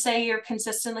let's just say you're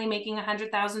consistently making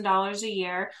 $100,000 a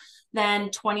year. Then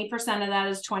 20% of that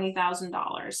is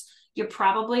 $20,000. You're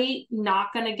probably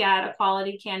not going to get a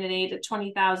quality candidate at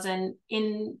 20,000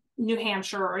 in New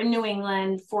Hampshire or in New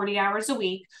England 40 hours a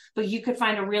week, but you could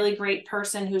find a really great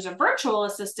person who's a virtual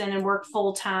assistant and work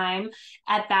full time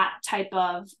at that type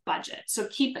of budget. So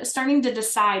keep starting to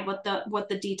decide what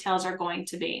the details are going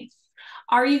to be.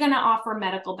 Are you going to offer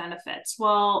medical benefits?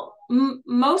 Well,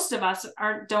 most of us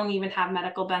don't even have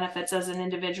medical benefits as an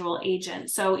individual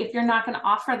agent. So if you're not going to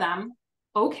offer them,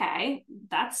 okay,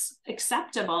 that's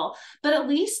acceptable, but at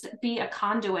least be a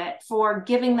conduit for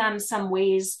giving them some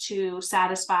ways to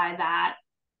satisfy that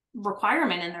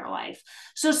requirement in their life.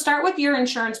 So start with your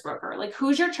insurance broker. Like,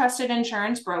 who's your trusted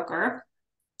insurance broker?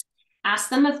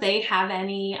 Ask them if they have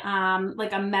any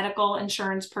like a medical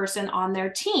insurance person on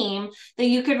their team that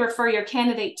you could refer your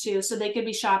candidate to, so they could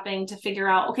be shopping to figure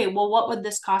out, okay, well, what would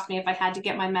this cost me if I had to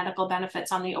get my medical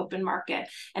benefits on the open market?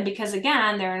 And because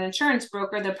again, they're an insurance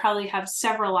broker, they'll probably have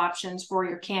several options for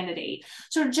your candidate.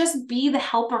 So just be the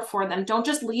helper for them. Don't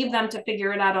just leave them to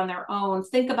figure it out on their own.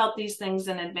 Think about these things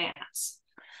in advance.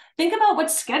 Think about what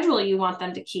schedule you want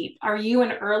them to keep. Are you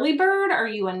an early bird? Are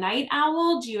you a night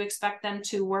owl? Do you expect them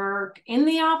to work in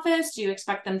the office? Do you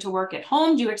expect them to work at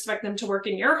home? Do you expect them to work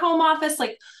in your home office?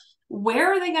 Like,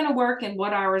 where are they going to work and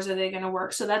what hours are they going to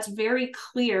work? So that's very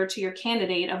clear to your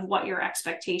candidate of what your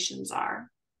expectations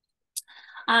are.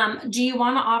 Do you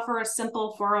want to offer a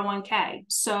simple 401k?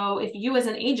 So if you as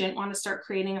an agent want to start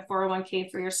creating a 401k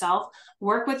for yourself,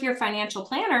 work with your financial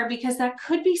planner, because that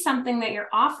could be something that you're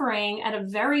offering at a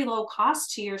very low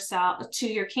cost to yourself, to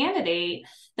your candidate.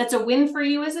 That's a win for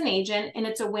you as an agent, and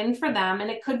it's a win for them.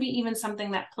 And it could be even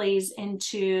something that plays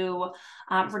into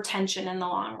retention in the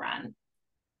long run.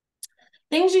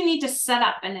 Things you need to set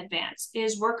up in advance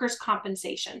is workers'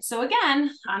 compensation. So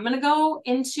again, I'm going to go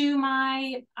into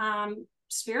my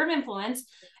sphere of influence,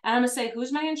 and I'm going to say,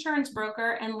 who's my insurance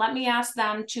broker? And let me ask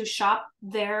them to shop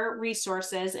their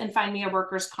resources and find me a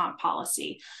workers' comp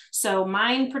policy. So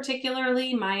mine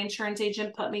particularly, my insurance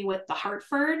agent put me with the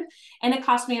Hartford, and it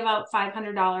cost me about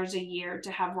 $500 a year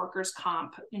to have workers'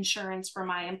 comp insurance for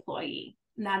my employee.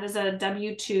 And that is a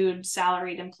W-2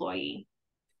 salaried employee.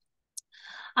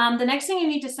 The next thing you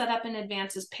need to set up in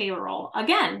advance is payroll.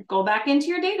 Again, go back into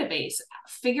your database,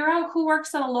 figure out who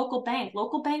works at a local bank.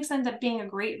 Local banks end up being a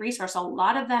great resource. A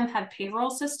lot of them have payroll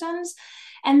systems.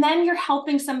 And then you're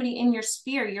helping somebody in your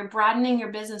sphere. You're broadening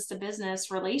your business to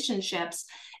business relationships.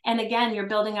 And again, you're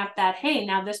building up that, hey,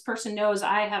 now this person knows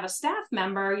I have a staff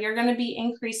member. You're going to be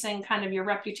increasing kind of your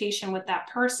reputation with that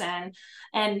person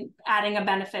and adding a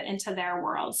benefit into their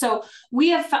world. So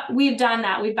we've done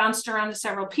that. We've bounced around to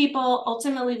several people.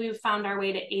 Ultimately, we've found our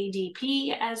way to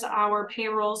ADP as our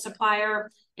payroll supplier.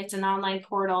 It's an online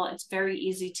portal. It's very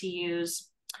easy to use.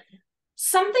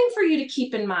 Something for you to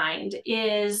keep in mind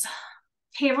is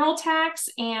payroll tax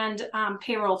and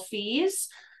payroll fees.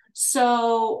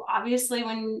 So obviously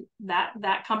when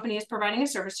that company is providing a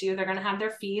service to you, they're going to have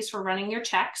their fees for running your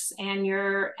checks and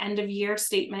your end of year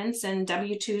statements and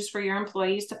W-2s for your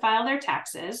employees to file their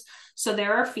taxes. So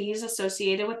there are fees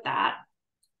associated with that.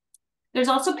 There's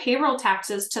also payroll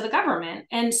taxes to the government.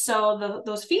 And so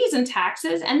those fees and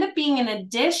taxes end up being an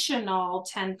additional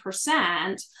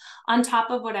 10% on top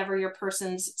of whatever your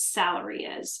person's salary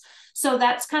is. So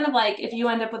that's kind of like if you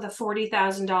end up with a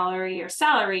 $40,000 a year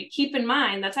salary, keep in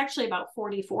mind that's actually about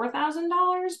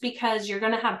 $44,000 because you're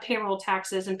going to have payroll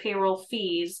taxes and payroll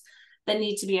fees that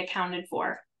need to be accounted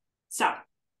for. So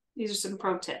these are some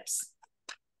pro tips.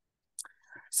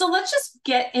 So let's just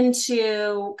get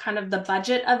into kind of the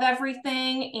budget of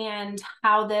everything and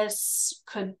how this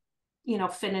could,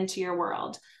 fit into your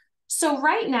world. So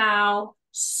right now,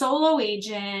 solo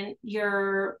agent,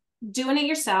 you're doing it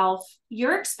yourself,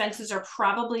 your expenses are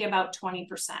probably about 20%,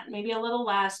 maybe a little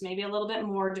less, maybe a little bit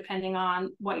more, depending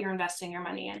on what you're investing your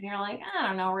money in. You're like, I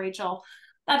don't know, Rachel,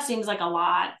 that seems like a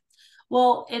lot.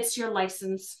 Well, it's your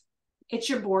license, it's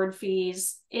your board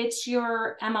fees, it's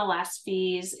your MLS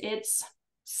fees, it's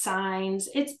signs,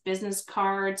 it's business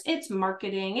cards, it's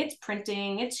marketing, it's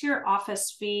printing, it's your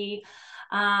office fee.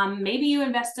 Maybe you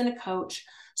invest in a coach.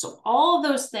 So all of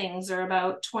those things are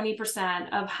about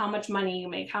 20% of how much money you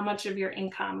make, how much of your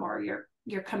income or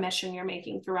your commission you're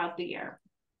making throughout the year.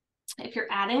 If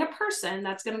you're adding a person,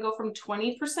 that's going to go from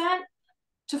 20%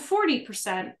 to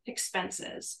 40%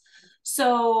 expenses.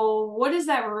 So what does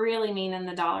that really mean in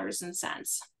the dollars and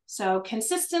cents? So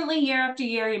consistently year after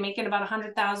year, you're making about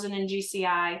 100,000 in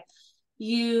GCI.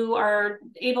 You are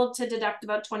able to deduct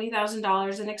about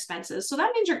 $20,000 in expenses. So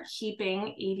that means you're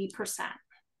keeping 80%.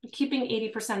 You're keeping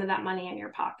 80% of that money in your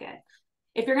pocket.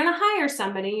 If you're going to hire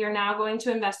somebody, you're now going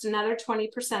to invest another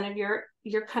 20% of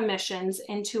your commissions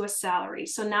into a salary.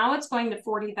 So now it's going to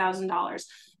 $40,000,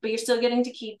 but you're still getting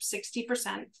to keep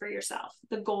 60% for yourself.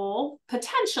 The goal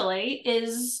potentially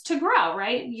is to grow,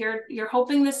 right? You're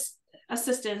hoping this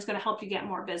assistant is going to help you get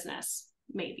more business,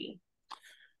 maybe.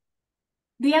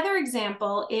 The other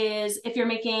example is if you're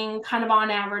making kind of on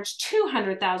average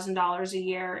 $200,000 a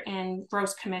year in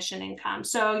gross commission income.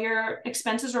 So your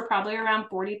expenses were probably around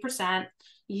 40%.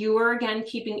 You were again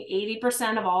keeping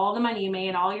 80% of all the money you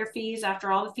made, all your fees,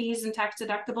 after all the fees and tax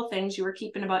deductible things, you were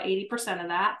keeping about 80% of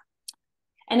that.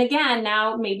 And again,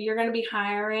 now maybe you're going to be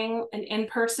hiring an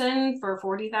in-person for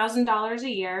 $40,000 a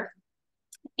year.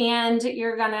 And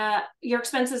your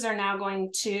expenses are now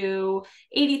going to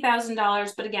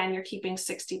 $80,000, but again, you're keeping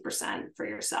 60% for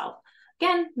yourself.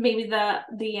 Again, maybe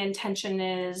the intention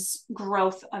is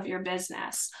growth of your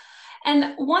business.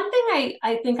 And one thing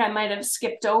I think I might have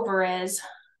skipped over is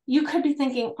you could be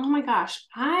thinking, oh my gosh,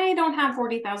 I don't have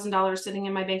 $40,000 sitting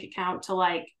in my bank account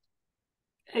to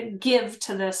give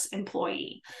to this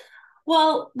employee.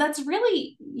 Well, that's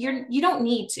really, you don't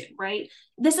need to, right?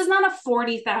 This is not a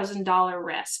 $40,000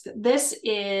 risk. This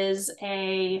is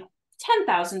a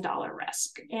 $10,000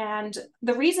 risk. And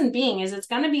the reason being is it's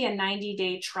going to be a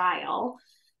 90-day trial.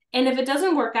 And if it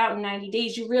doesn't work out in 90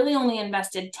 days, you really only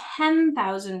invested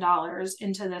 $10,000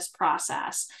 into this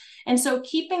process. And so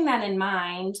keeping that in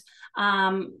mind,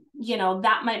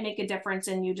 that might make a difference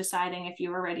in you deciding if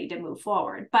you are ready to move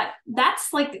forward. But that's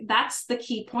the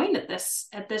key point at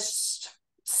this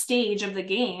stage of the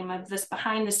game, of this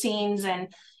behind the scenes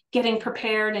and getting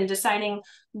prepared and deciding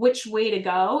which way to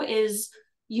go, is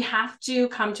you have to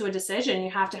come to a decision.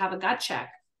 You have to have a gut check.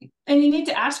 And you need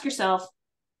to ask yourself,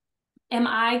 am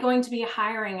I going to be a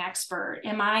hiring expert?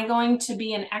 Am I going to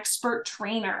be an expert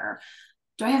trainer?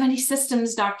 Do I have any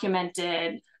systems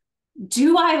documented?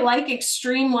 Do I like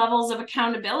extreme levels of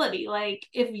accountability? Like,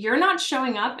 if you're not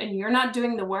showing up and you're not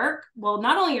doing the work, well,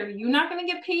 not only are you not going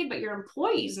to get paid, but your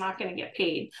employee's not going to get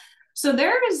paid. So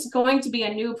there is going to be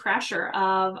a new pressure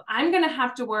of, I'm going to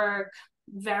have to work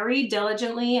very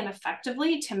diligently and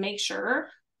effectively to make sure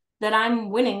that I'm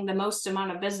winning the most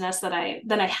amount of business that I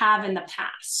have in the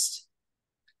past.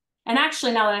 And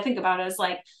actually, now that I think about it, it's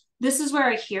like this is where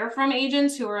I hear from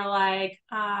agents who are like,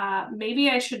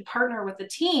 maybe I should partner with the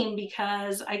team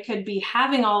because I could be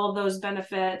having all of those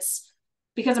benefits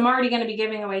because I'm already going to be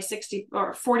giving away 60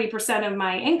 or 40% of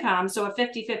my income. So a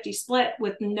 50-50 split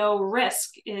with no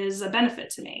risk is a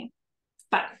benefit to me.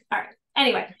 But all right.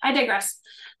 Anyway, I digress.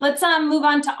 Let's move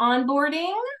on to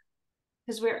onboarding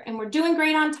because we're doing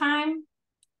great on time.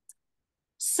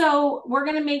 So we're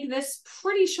going to make this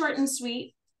pretty short and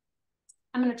sweet.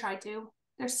 I'm going to try to.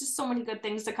 There's just so many good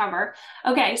things to cover.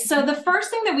 Okay, so the first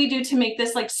thing that we do to make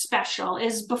this like special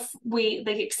is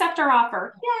they accept our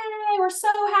offer. Yay, we're so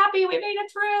happy we made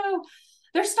it through.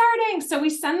 They're starting. So we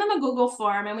send them a Google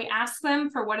form and we ask them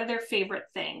for what are their favorite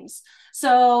things.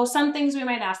 So some things we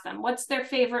might ask them, what's their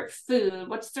favorite food?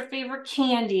 What's their favorite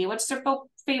candy? What's their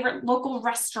favorite local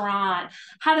restaurant?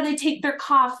 How do they take their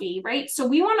coffee, right? So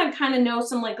we want to kind of know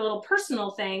some like little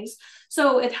personal things.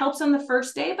 So it helps on the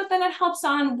first day, but then it helps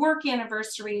on work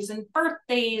anniversaries and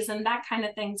birthdays and that kind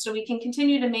of thing. So we can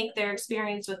continue to make their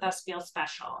experience with us feel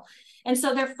special. And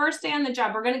so their first day on the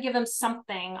job, we're going to give them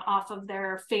something off of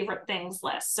their favorite things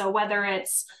list. So whether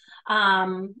it's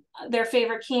their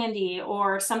favorite candy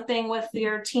or something with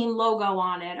your team logo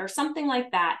on it or something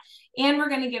like that. And we're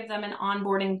going to give them an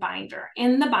onboarding binder.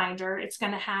 In the binder, it's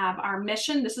going to have our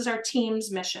mission. This is our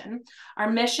team's mission,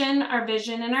 our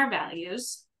vision, and our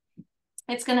values.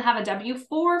 It's going to have a W-4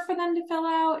 for them to fill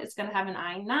out. It's going to have an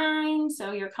I-9,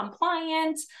 so you're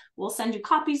compliant. We'll send you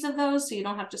copies of those so you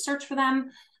don't have to search for them.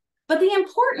 But the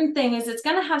important thing is it's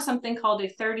going to have something called a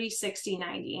 30, 60,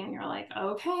 90. And you're like,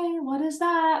 okay, what is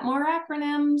that? More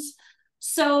acronyms.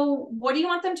 So what do you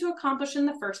want them to accomplish in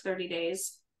the first 30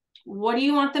 days? What do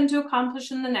you want them to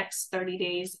accomplish in the next 30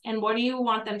 days? And what do you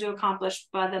want them to accomplish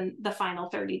by the final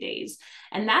 30 days?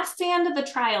 And that's the end of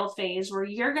the trial phase where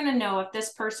you're going to know if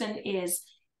this person is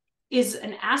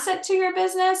an asset to your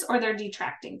business or they're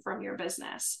detracting from your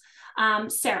business.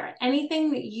 Sarah,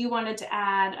 anything that you wanted to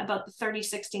add about the 30,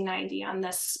 60, 90 on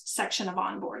this section of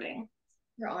onboarding?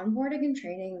 For onboarding and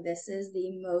training, this is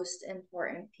the most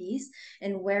important piece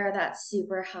and where that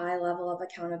super high level of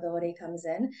accountability comes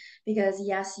in. Because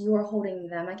yes, you are holding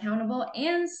them accountable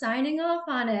and signing off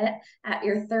on it at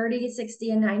your 30,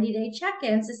 60, and 90-day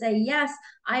check-ins to say, yes,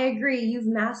 I agree, you've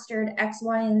mastered X,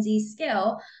 Y, and Z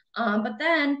skill. But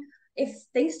then if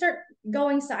things start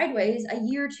going sideways a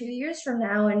year, 2 years from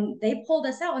now, and they pull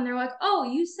this out and they're like, oh,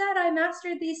 you said I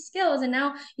mastered these skills, and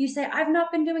now you say I've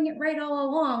not been doing it right all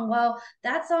along. Well,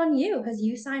 that's on you because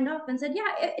you signed off and said,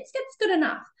 yeah, it's good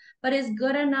enough. But is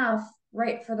good enough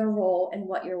right for the role and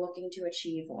what you're looking to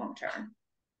achieve long term?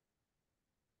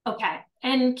 Okay.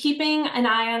 And keeping an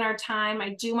eye on our time, I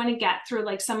do want to get through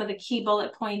like some of the key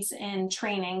bullet points in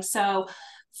training. So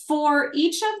for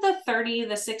each of the 30,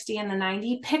 the 60, and the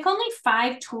 90, pick only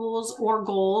 5 tools or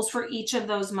goals for each of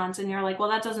those months. And you're like, well,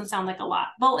 that doesn't sound like a lot.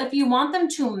 Well, if you want them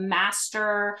to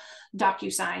master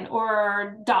DocuSign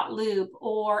or Dotloop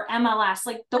or MLS,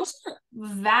 like those are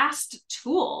vast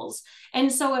tools.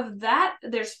 And so if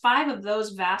there's 5 of those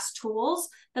vast tools,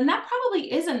 then that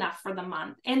probably is enough for the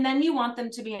month. And then you want them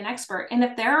to be an expert. And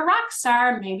if they're a rock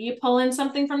star, maybe you pull in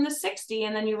something from the 60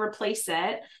 and then you replace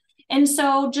it. And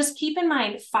so just keep in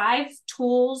mind 5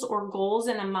 tools or goals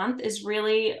in a month is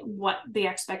really what the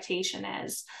expectation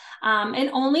is. And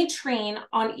only train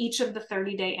on each of the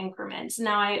 30-day increments.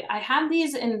 Now I have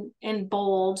these in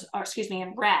bold, or excuse me,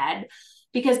 in red,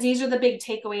 because these are the big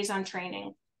takeaways on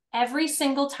training. Every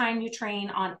single time you train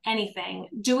on anything,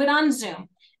 do it on Zoom.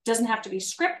 It doesn't have to be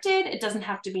scripted. It doesn't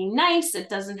have to be nice. It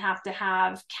doesn't have to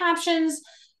have captions.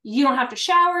 You don't have to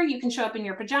shower. You can show up in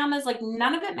your pajamas. Like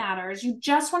none of it matters. You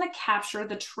just want to capture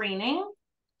the training.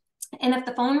 And if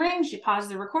the phone rings, you pause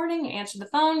the recording, you answer the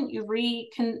phone, you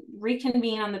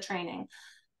reconvene on the training.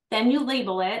 Then you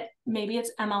label it. Maybe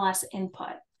it's MLS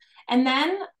input. And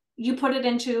then you put it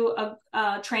into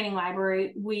a training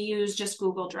library. We use just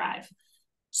Google Drive.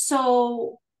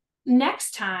 So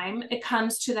next time it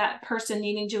comes to that person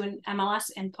needing to do an MLS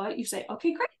input, you say,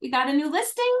 okay, great, we got a new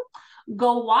listing.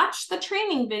 Go watch the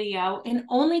training video and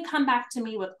only come back to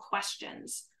me with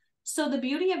questions. So the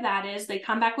beauty of that is they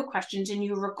come back with questions and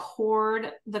you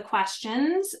record the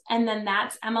questions, and then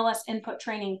that's MLS input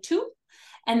training 2.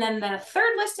 And then the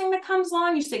third listing that comes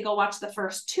along, you say, go watch the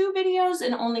first 2 videos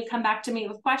and only come back to me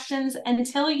with questions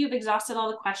until you've exhausted all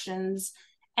the questions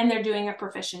and they're doing a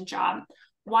proficient job.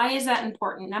 Why is that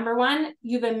important? Number 1,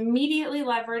 you've immediately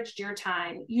leveraged your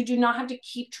time. You do not have to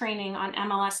keep training on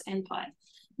MLS input.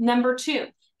 Number 2,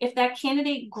 if that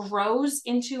candidate grows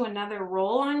into another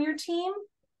role on your team,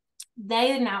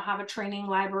 they now have a training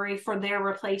library for their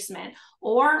replacement.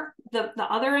 Or the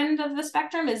other end of the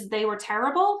spectrum is they were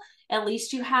terrible. At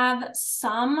least you have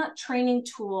some training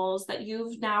tools that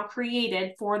you've now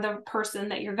created for the person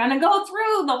that you're going to go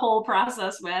through the whole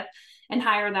process with and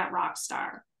hire that rock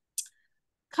star.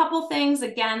 Couple things,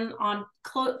 again, on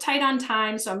tight on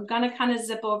time, so I'm going to kind of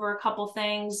zip over a couple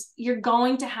things. You're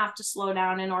going to have to slow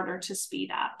down in order to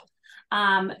speed up.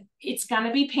 It's going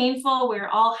to be painful. We're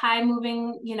all high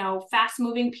moving, fast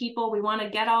moving people. We want to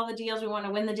get all the deals. We want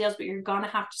to win the deals, but you're going to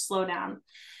have to slow down.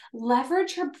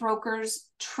 Leverage your broker's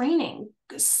training.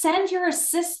 Send your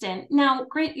assistant. Now,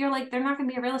 great, you're like, they're not going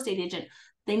to be a real estate agent.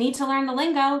 They need to learn the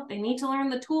lingo. They need to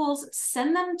learn the tools.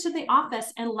 Send them to the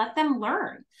office and let them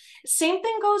learn. Same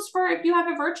thing goes for if you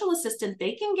have a virtual assistant.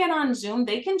 They can get on Zoom.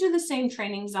 They can do the same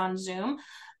trainings on Zoom.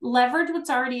 Leverage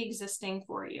what's already existing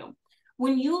for you.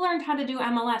 When you learned how to do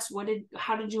MLS,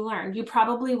 how did you learn? You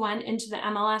probably went into the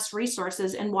MLS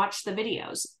resources and watched the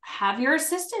videos. Have your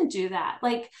assistant do that.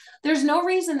 Like, there's no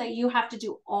reason that you have to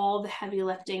do all the heavy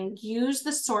lifting. Use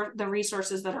the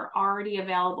resources that are already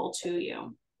available to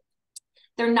you.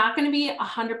 They're not going to be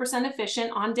 100%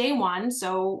 efficient on day one,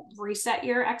 so reset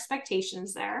your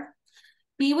expectations there.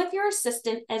 Be with your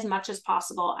assistant as much as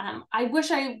possible. I wish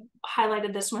I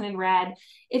highlighted this one in red.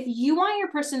 If you want your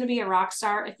person to be a rock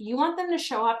star, if you want them to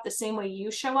show up the same way you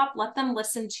show up, let them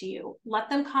listen to you. Let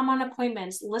them come on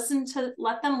appointments.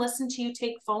 Let them listen to you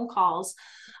take phone calls.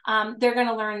 They're going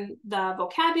to learn the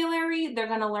vocabulary. They're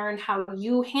going to learn how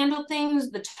you handle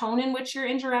things, the tone in which you're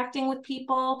interacting with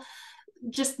people.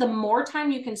 Just the more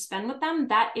time you can spend with them,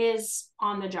 that is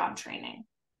on-the-job training.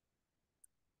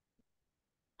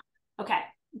 Okay,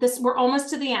 we're almost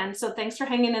to the end, so thanks for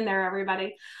hanging in there,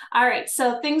 everybody. All right,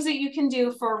 so things that you can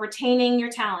do for retaining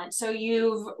your talent. So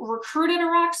you've recruited a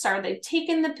rock star, they've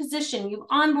taken the position, you've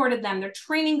onboarded them, they're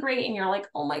training great, and you're like,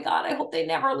 oh my God, I hope they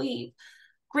never leave.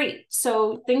 Great,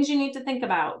 so things you need to think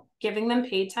about: giving them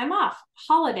paid time off,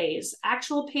 holidays,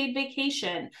 actual paid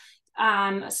vacation,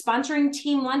 sponsoring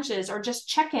team lunches or just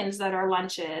check-ins that are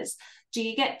lunches. Do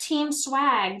you get team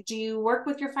swag? Do you work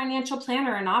with your financial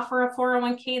planner and offer a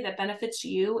 401k that benefits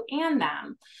you and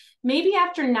them? Maybe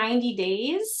after 90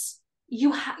 days,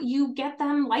 you get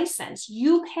them licensed.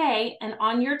 You pay, and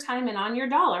on your time and on your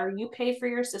dollar, you pay for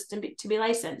your assistant to be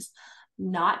licensed,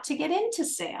 not to get into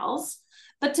sales,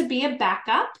 but to be a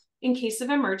backup in case of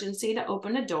emergency, to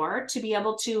open a door, to be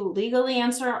able to legally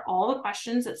answer all the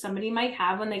questions that somebody might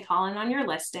have when they call in on your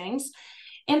listings.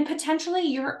 And potentially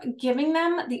you're giving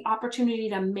them the opportunity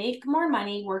to make more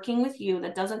money working with you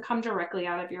that doesn't come directly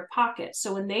out of your pocket.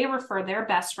 So when they refer their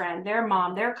best friend, their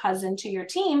mom, their cousin to your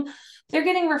team, they're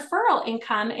getting referral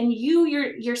income, and you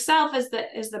yourself as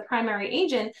the primary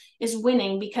agent is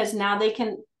winning, because now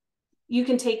you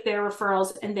can take their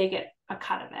referrals and they get a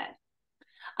cut of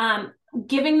it.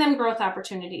 Giving them growth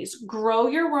opportunities. Grow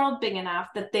your world big enough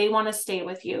that they want to stay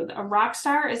with you. A rock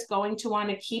star is going to want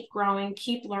to keep growing,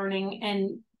 keep learning,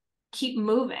 and keep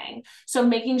moving. So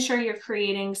making sure you're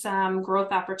creating some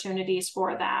growth opportunities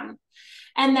for them.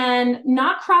 And then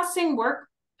not crossing work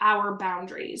hour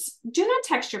boundaries. Do not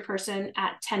text your person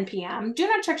at 10 p.m. Do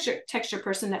not text your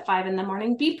person at 5 in the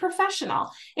morning. Be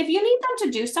professional. If you need them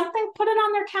to do something, put it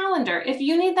on their calendar. If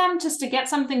you need them just to get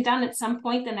something done at some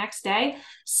point the next day,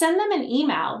 send them an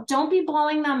email. Don't be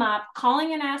blowing them up,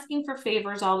 calling and asking for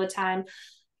favors all the time.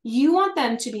 You want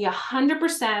them to be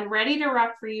 100% ready to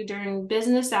rock for you during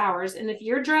business hours. And if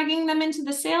you're dragging them into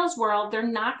the sales world, they're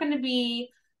not going to be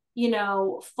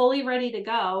fully ready to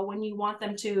go when you want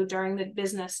them to during the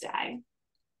business day.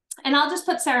 And I'll just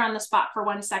put Sarah on the spot for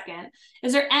 1 second.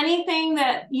 Is there anything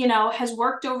that, has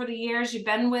worked over the years? You've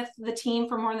been with the team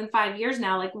for more than 5 years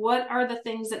now. Like, what are the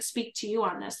things that speak to you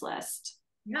on this list?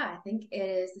 Yeah, I think it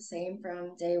is the same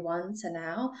from day one to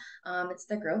now. It's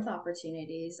the growth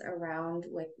opportunities around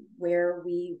like where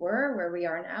we were, where we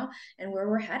are now, and where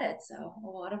we're headed. So a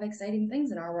lot of exciting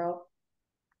things in our world.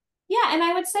 Yeah, and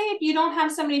I would say if you don't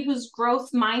have somebody who's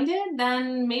growth minded,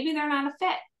 then maybe they're not a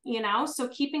fit, so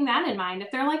keeping that in mind.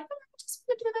 If they're like, I just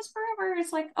want to do this forever,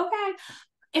 it's like, okay,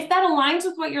 if that aligns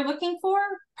with what you're looking for,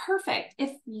 perfect.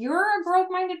 If you're a growth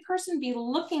minded person, be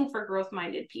looking for growth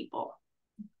minded people.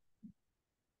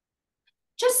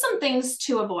 Just some things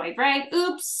to avoid, right?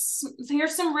 Oops,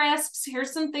 here's some risks.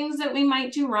 Here's some things that we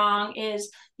might do wrong.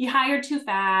 Is you hired too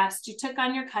fast, you took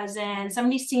on your cousin,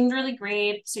 somebody seemed really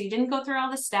great, so you didn't go through all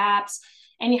the steps,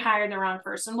 and you hired the wrong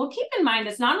person. Well, keep in mind,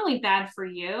 it's not only bad for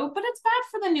you, but it's bad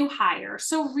for the new hire.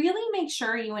 So really make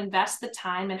sure you invest the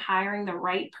time in hiring the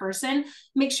right person.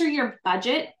 Make sure your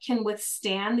budget can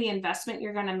withstand the investment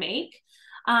you're going to make.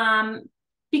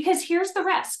 Because here's the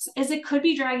risks, is it could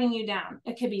be dragging you down.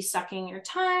 It could be sucking your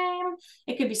time.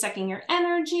 It could be sucking your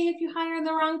energy. If you hire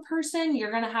the wrong person,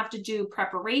 you're going to have to do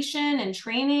preparation and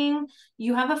training.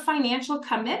 You have a financial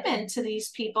commitment to these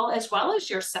people as well as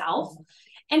yourself.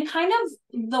 And kind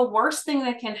of the worst thing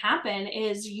that can happen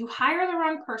is you hire the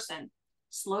wrong person,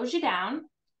 slows you down.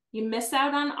 You miss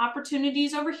out on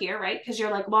opportunities over here, right? Because you're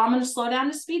like, well, I'm going to slow down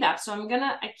to speed up. So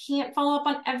I can't follow up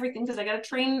on everything because I got to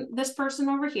train this person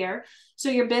over here. So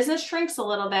your business shrinks a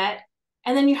little bit,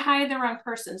 and then you hire the wrong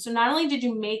person. So not only did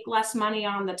you make less money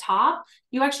on the top,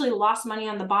 you actually lost money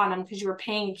on the bottom because you were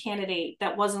paying a candidate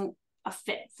that wasn't a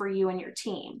fit for you and your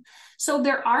team. So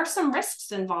there are some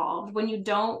risks involved when you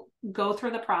don't go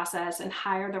through the process and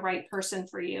hire the right person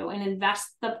for you and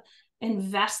invest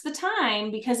the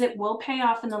time, because it will pay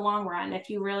off in the long run if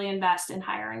you really invest in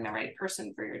hiring the right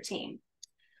person for your team.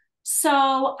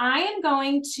 So I am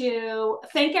going to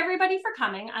thank everybody for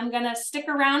coming. I'm going to stick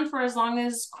around for as long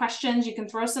as questions. You can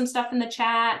throw some stuff in the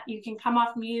chat. You can come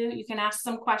off mute. You can ask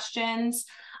some questions.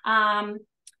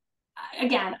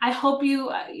 Again, I hope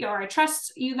I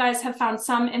trust you guys have found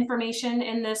some information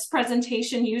in this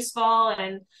presentation useful.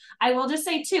 And I will just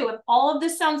say too, if all of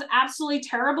this sounds absolutely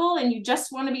terrible and you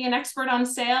just want to be an expert on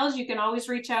sales, you can always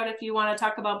reach out if you want to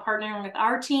talk about partnering with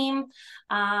our team.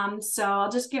 So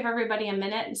I'll just give everybody a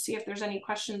minute and see if there's any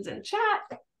questions in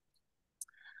chat.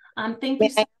 Thank you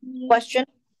so much. Question?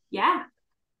 Yeah.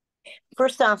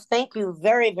 First off, thank you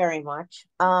very, very much.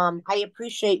 I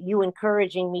appreciate you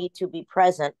encouraging me to be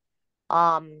present.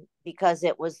 Because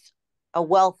it was a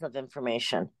wealth of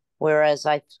information, whereas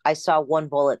I saw one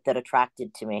bullet that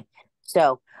attracted to me.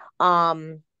 So,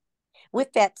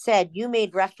 with that said, you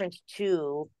made reference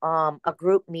to a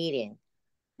group meeting.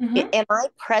 Am I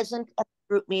present at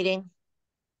the group meeting?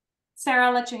 Sarah,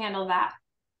 I'll let you handle that.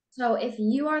 So if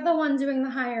you are the one doing the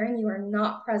hiring, you are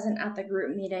not present at the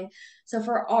group meeting. So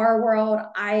for our world,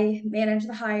 I manage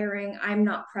the hiring. I'm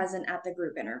not present at the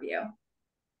group interview.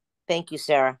 Thank you,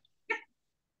 Sarah.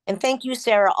 And thank you,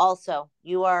 Sarah, also.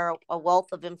 You are a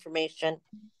wealth of information.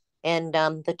 And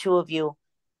the two of you,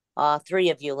 three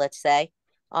of you, let's say,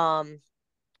 are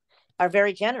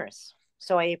very generous.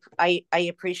 So I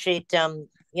appreciate,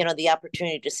 the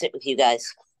opportunity to sit with you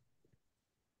guys.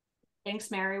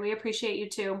 Thanks, Mary. We appreciate you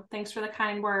too. Thanks for the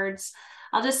kind words.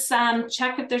 I'll just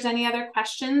check if there's any other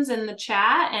questions in the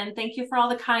chat, and thank you for all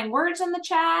the kind words in the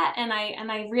chat. And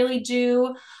I really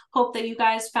do hope that you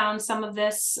guys found some of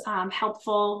this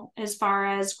helpful as far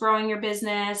as growing your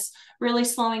business, really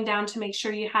slowing down to make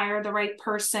sure you hire the right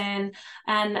person,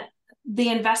 and the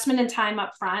investment in time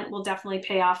up front will definitely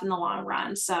pay off in the long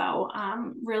run. So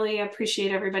really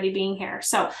appreciate everybody being here.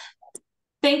 So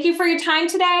thank you for your time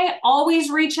today.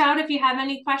 Always reach out if you have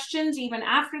any questions, even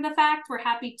after the fact. We're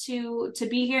happy to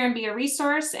be here and be a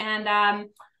resource, and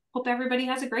hope everybody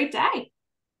has a great day.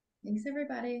 Thanks,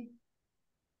 everybody.